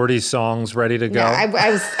your 40 songs ready to go? No,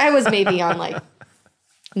 I was maybe on like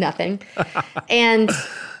nothing.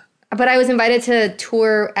 But I was invited to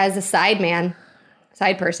tour as a side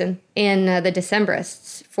person in the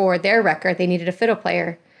Decemberists for their record. They needed a fiddle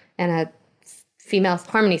player and a female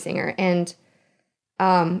harmony singer. And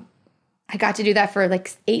I got to do that for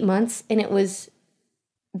like 8 months, and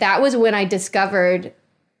that was when I discovered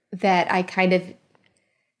that I kind of,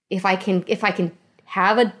 if I can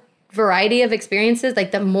have a variety of experiences,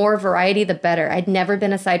 like the more variety, the better. I'd never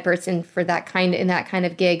been a side person in that kind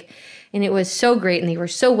of gig, and it was so great, and they were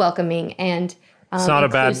so welcoming, and it's not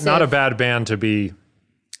a bad band to be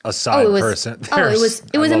a side person.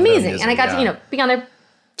 It was amazing, and I got to be on their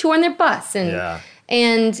tour on their bus,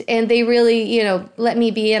 and they really let me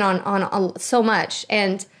be in on so much,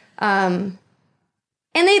 and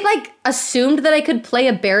they like assumed that I could play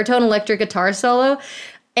a baritone electric guitar solo,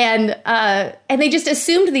 and they just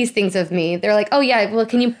assumed these things of me. They're like, "Oh yeah, well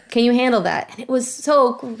can you handle that?" And it was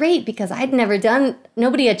so great because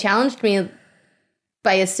nobody had challenged me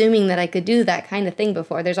by assuming that I could do that kind of thing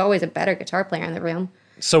before. There's always a better guitar player in the room.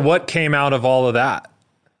 So what came out of all of that?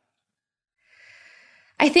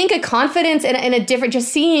 I think a confidence and a different, just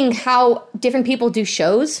seeing how different people do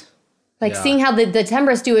shows, like seeing how the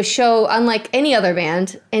Timbers do a show unlike any other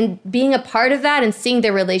band, and being a part of that and seeing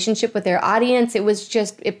their relationship with their audience,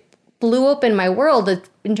 it blew open my world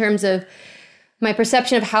in terms of my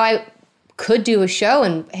perception of how I could do a show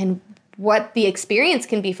and what the experience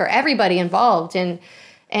can be for everybody involved. And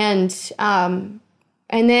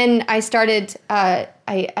then I started,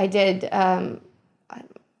 I did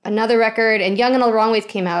another record, and Young and All the Wrong Ways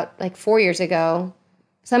came out like 4 years ago.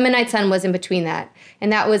 Some Midnight Sun was in between that.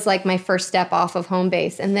 And that was like my first step off of home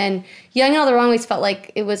base. And then Young and All the Wrong Ways felt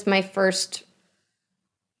like it was my first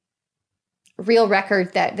real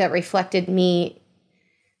record that reflected me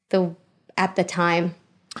at the time.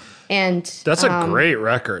 And that's a great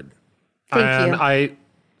record. Thank you.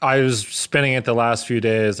 I was spinning it the last few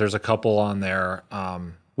days. There's a couple on there.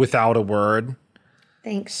 Without a Word.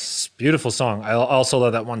 Thanks. Beautiful song. I also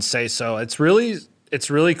love that one, Say So. It's really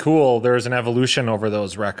cool. There's an evolution over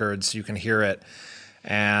those records. You can hear it.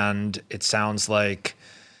 And it sounds like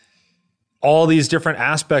all these different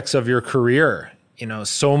aspects of your career,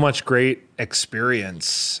 so much great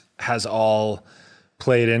experience has all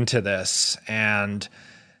played into this. And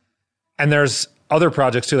there's other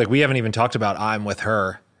projects too. Like we haven't even talked about I'm With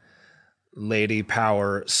Her. Lady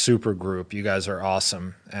Power supergroup. You guys are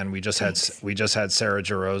awesome. And we just had Sara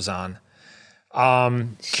Jarose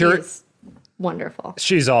on. She's wonderful.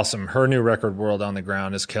 She's awesome. Her new record, World on the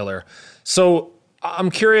Ground, is killer. So I'm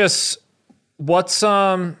curious,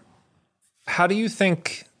 how do you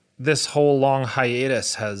think this whole long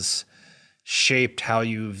hiatus has shaped how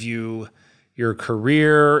you view your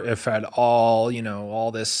career, if at all,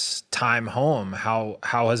 all this time home? How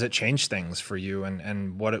has it changed things for you,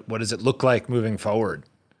 and what does it look like moving forward?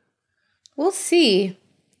 We'll see.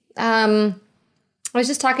 I was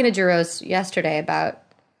just talking to Jarose yesterday about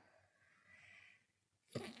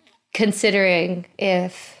considering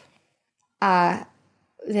if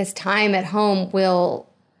this time at home will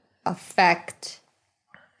affect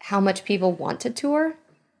how much people want to tour.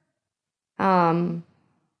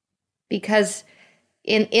 Because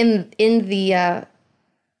in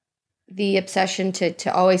the obsession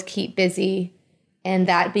to always keep busy, and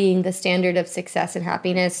that being the standard of success and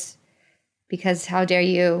happiness, because how dare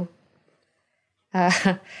you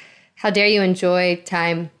enjoy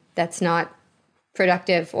time that's not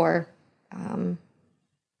productive or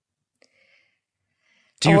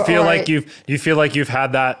do you feel like you've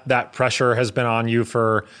had that pressure has been on you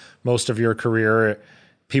for most of your career?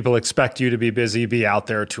 People expect you to be busy, be out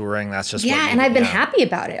there touring. That's just and I've been happy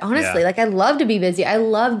about it, honestly. Yeah. Like I love to be busy. I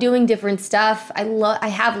love doing different stuff. I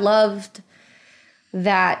have loved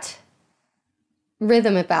that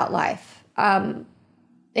rhythm about life.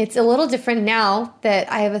 It's a little different now that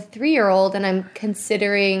I have a 3-year-old and I'm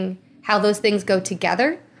considering how those things go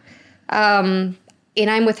together. And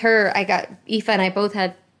I'm With Her. I got Aoife and I both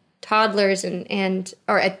had toddlers or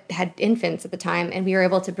had infants at the time, and we were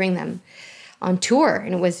able to bring them on tour,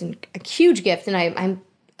 and it was a huge gift. And I'm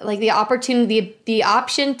like the opportunity, the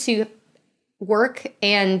option to work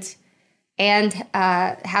and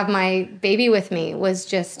have my baby with me was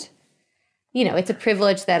just, it's a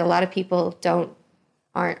privilege that a lot of people don't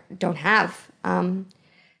have.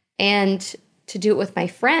 And to do it with my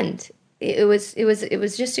friend, it was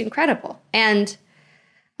just incredible. And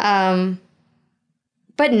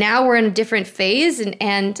but now we're in a different phase,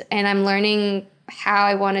 and I'm learning how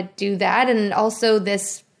I want to do that, and also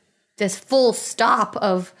this full stop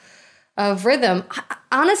of rhythm.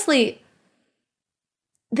 Honestly,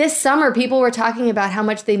 this summer people were talking about how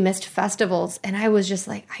much they missed festivals, and I was just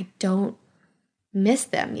like, I don't miss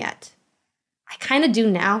them yet. I kind of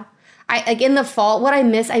do now. Like in the fall, what I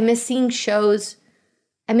miss seeing shows.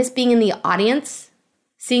 I miss being in the audience,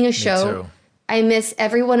 seeing a show. Me too. I miss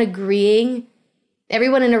everyone in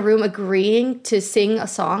a room agreeing to sing a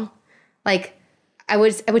song. Like I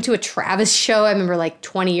went to a Travis show. I remember like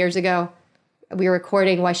 20 years ago, we were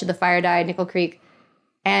recording Why Should the Fire Die at Nickel Creek.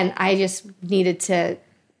 And I just needed to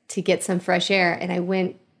get some fresh air. And I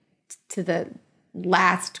went to the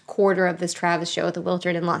last quarter of this Travis show at the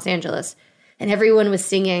Wiltern in Los Angeles. And everyone was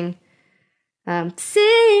singing,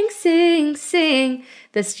 sing, sing, sing.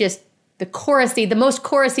 That's just the most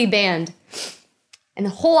chorusy band. And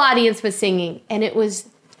the whole audience was singing. And it was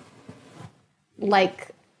like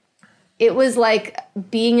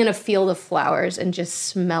being in a field of flowers and just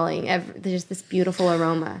smelling there's this beautiful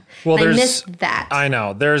aroma. Well, I miss that. I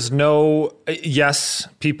know. Yes,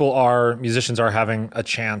 musicians are having a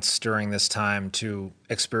chance during this time to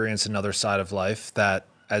experience another side of life that,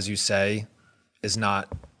 as you say, is not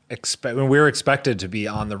we're expected to be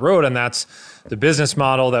on the road, and that's the business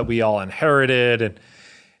model that we all inherited.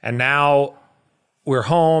 And now we're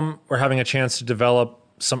home, we're having a chance to develop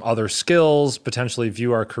some other skills, potentially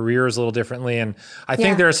view our careers a little differently. And I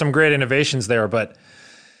think there are some great innovations there, but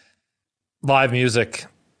live music,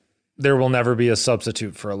 there will never be a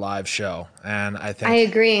substitute for a live show. And I think I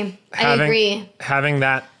agree. Having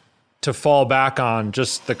that to fall back on,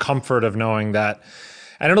 just the comfort of knowing that.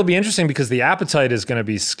 And it'll be interesting because the appetite is going to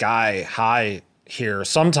be sky high here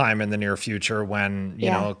sometime in the near future when, you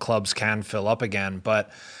know, clubs can fill up again.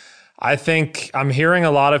 But I think I'm hearing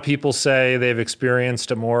a lot of people say they've experienced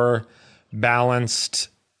a more balanced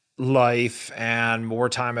life and more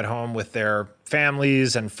time at home with their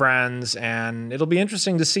families and friends. And it'll be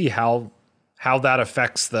interesting to see how that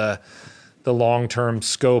affects the long-term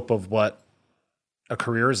scope of what a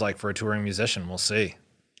career is like for a touring musician. We'll see.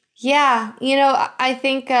 Yeah. You know, I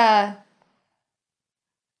think I've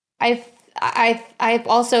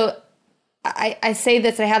also, I say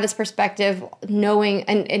this, I have this perspective knowing,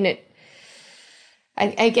 and it,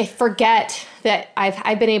 I forget that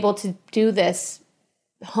I've been able to do this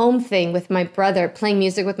home thing with my brother, playing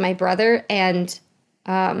music with my brother, and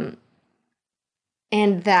that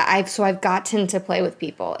I've gotten to play with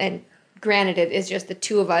people. And granted, it is just the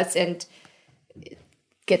two of us, and it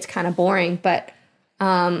gets kind of boring, but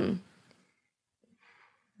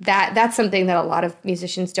that's something that a lot of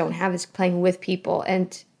musicians don't have, is playing with people,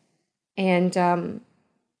 and that's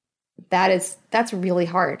really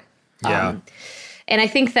hard. Yeah. And I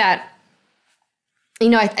think that, you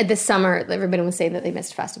know, this summer, everybody was saying that they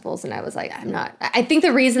missed festivals, and I was like, I'm not. I think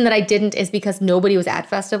the reason that I didn't is because nobody was at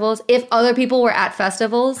festivals. If other people were at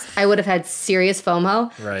festivals, I would have had serious FOMO.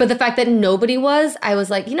 Right. But the fact that nobody was, I was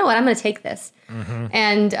like, you know what, I'm going to take this. Mm-hmm.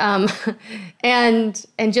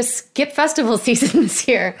 And just skip festival season this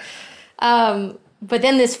year. But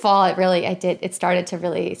then this fall, it started to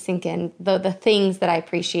really sink in, the things that I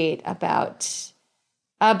appreciate about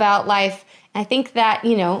life. And I think that,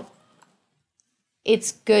 you know,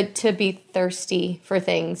 it's good to be thirsty for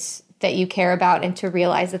things that you care about and to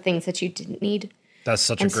realize the things that you didn't need. That's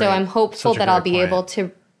such a and great. So I'm hopeful that I'll be able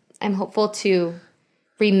to. I'm hopeful to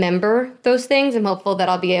remember those things. I'm hopeful that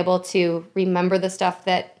I'll be able to remember the stuff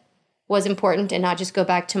that was important and not just go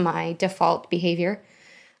back to my default behavior.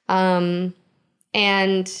 And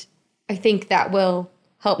I think that will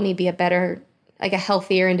help me be a better, like a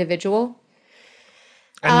healthier individual.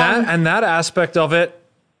 And that aspect of it,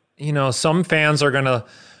 you know, some fans are going to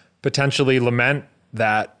potentially lament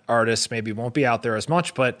that artists maybe won't be out there as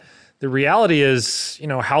much, but the reality is, you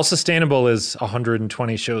know, how sustainable is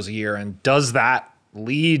 120 shows a year, and does that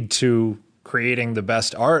lead to creating the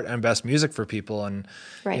best art and best music for people? And,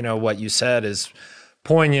 you know, what you said is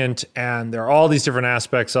poignant, and there are all these different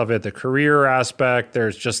aspects of it, the career aspect,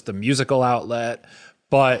 there's just the musical outlet,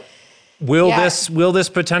 but will this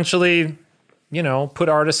potentially, you know, put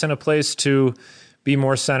artists in a place to be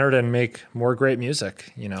more centered and make more great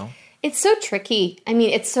music, you know? It's so tricky. I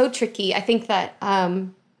mean, it's so tricky. I think that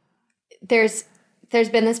there's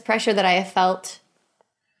been this pressure that I have felt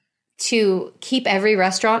to keep every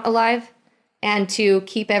restaurant alive and to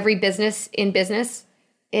keep every business in business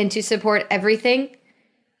and to support everything,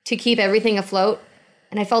 to keep everything afloat.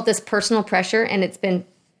 And I felt this personal pressure, and it's been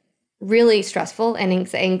really stressful and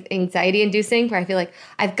anxiety-inducing, where I feel like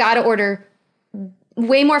I've got to order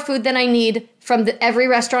way more food than I need from every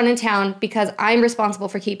restaurant in town because I'm responsible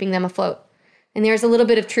for keeping them afloat. And there's a little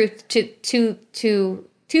bit of truth to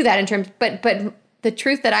that in terms, but the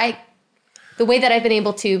truth that the way that I've been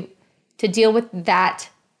able to deal with that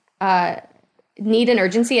need and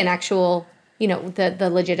urgency and actual, you know, the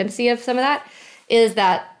legitimacy of some of that is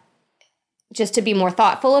that just to be more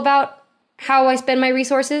thoughtful about how I spend my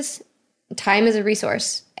resources. Time is a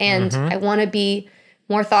resource, and I want to be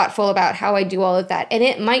more thoughtful about how I do all of that. And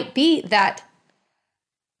it might be that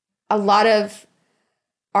a lot of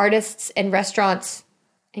artists and restaurants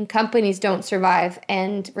and companies don't survive,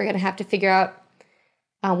 and we're going to have to figure out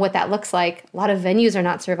what that looks like. A lot of venues are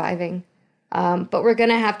not surviving, but we're going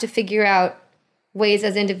to have to figure out ways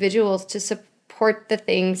as individuals to support the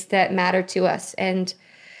things that matter to us. And,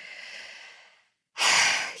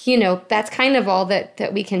 you know, that's kind of all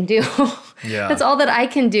that we can do. Yeah. That's all that I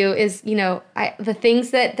can do is, you know, the things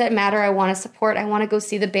that matter, I want to support. I want to go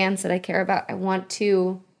see the bands that I care about. I want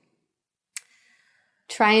to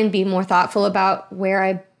try and be more thoughtful about where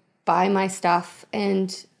I buy my stuff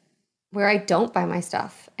and where I don't buy my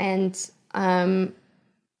stuff. And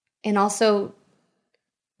also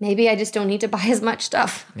maybe I just don't need to buy as much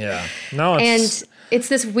stuff. Yeah. No, it's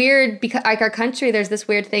this weird, because like our country, there's this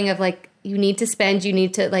weird thing of like, you need to spend, you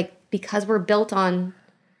need to like, because we're built on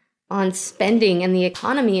spending and the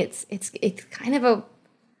economy, it's kind of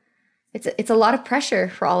it's a lot of pressure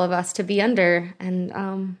for all of us to be under.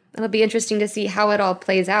 And it'll be interesting to see how it all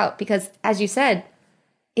plays out, because as you said,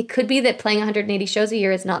 it could be that playing 180 shows a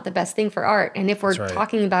year is not the best thing for art. And if we're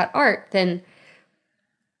talking about art, then,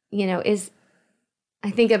 I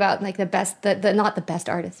think about like the best, the not the best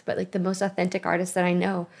artists, but like the most authentic artists that I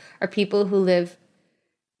know are people who live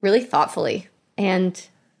really thoughtfully and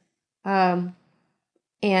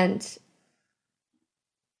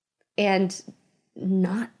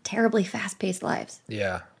not terribly fast-paced lives.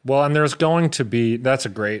 Yeah. Well, and there's going to be, that's a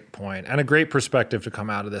great point and a great perspective to come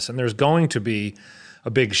out of this. And there's going to be a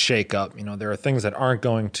big shakeup. There are things that aren't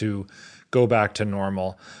going to go back to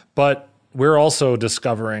normal, but we're also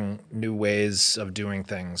discovering new ways of doing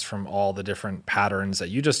things, from all the different patterns that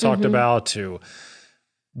you just talked about to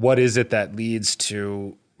what is it that leads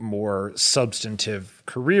to more substantive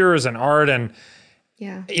careers and art. And,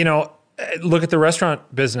 look at the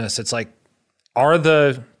restaurant business. It's like, are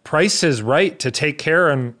the prices right to take care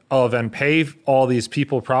of and pay all these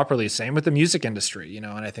people properly? Same with the music industry, and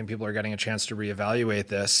I think people are getting a chance to reevaluate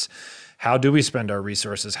this. How do we spend our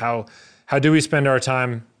resources? How do we spend our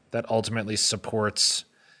time that ultimately supports,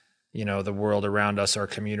 the world around us, our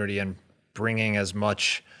community, and bringing as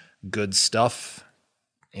much good stuff,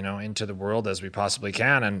 into the world as we possibly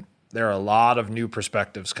can? And there are a lot of new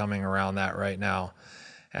perspectives coming around that right now.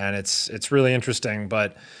 And it's really interesting,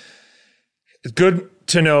 but it's good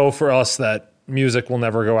to know for us that music will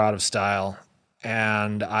never go out of style.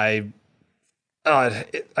 And I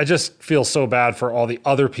just feel so bad for all the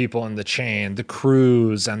other people in the chain, the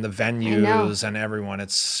crews and the venues and everyone.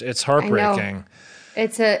 It's heartbreaking.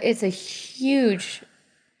 It's a huge,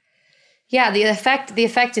 the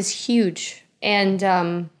effect is huge.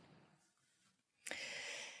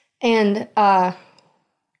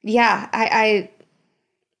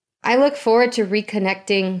 I look forward to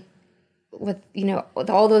reconnecting with with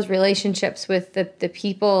all those relationships with the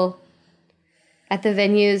people at the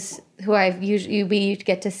venues who we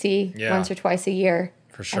get to see once or twice a year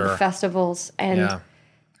for sure at the festivals,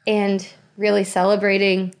 and really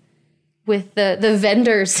celebrating with the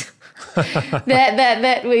vendors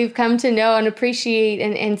that we've come to know and appreciate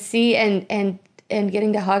and see and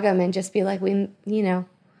getting to hug them and just be like,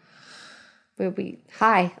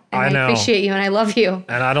 hi, and I appreciate you and I love you.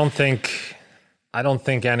 And I don't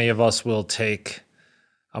think any of us will take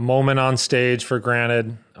a moment on stage for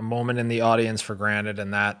granted, a moment in the audience for granted,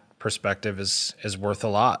 and that perspective is worth a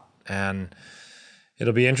lot. And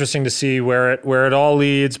it'll be interesting to see where it all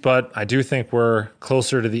leads, but I do think we're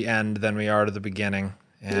closer to the end than we are to the beginning.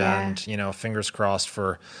 And fingers crossed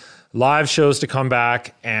for live shows to come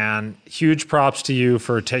back. And huge props to you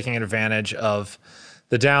for taking advantage of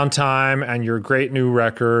the downtime and your great new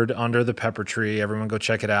record, Under the Pepper Tree. Everyone go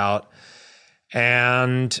check it out.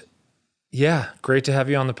 And great to have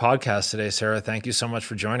you on the podcast today, Sara. Thank you so much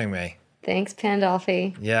for joining me. Thanks,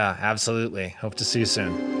 Pandolfi. Yeah, absolutely. Hope to see you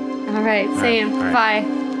soon. All right, same. All right.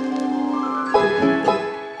 Bye.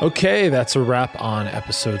 Okay, that's a wrap on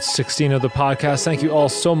episode 16 of the podcast. Thank you all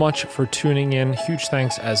so much for tuning in. Huge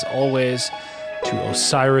thanks, as always, to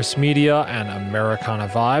Osiris Media and Americana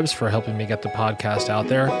Vibes for helping me get the podcast out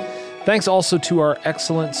there. Thanks also to our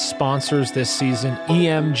excellent sponsors this season,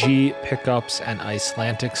 EMG Pickups and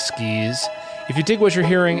Icelandic Skis. If you dig what you're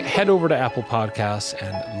hearing, head over to Apple Podcasts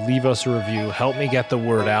and leave us a review. Help me get the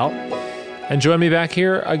word out. And join me back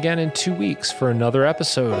here again in 2 weeks for another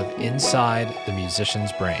episode of Inside the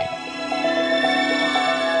Musician's Brain.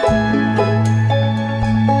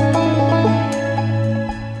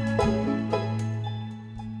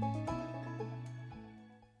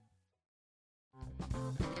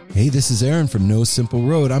 Hey, this is Aaron from No Simple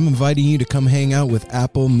Road. I'm inviting you to come hang out with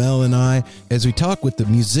Apple, Mel, and I as we talk with the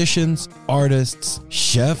musicians, artists,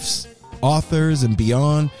 chefs, authors, and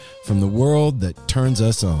beyond from the world that turns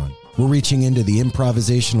us on. We're reaching into the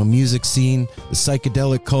improvisational music scene, the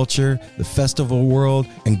psychedelic culture, the festival world,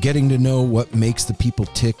 and getting to know what makes the people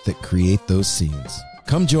tick that create those scenes.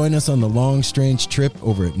 Come join us on the long, strange trip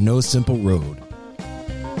over at No Simple Road.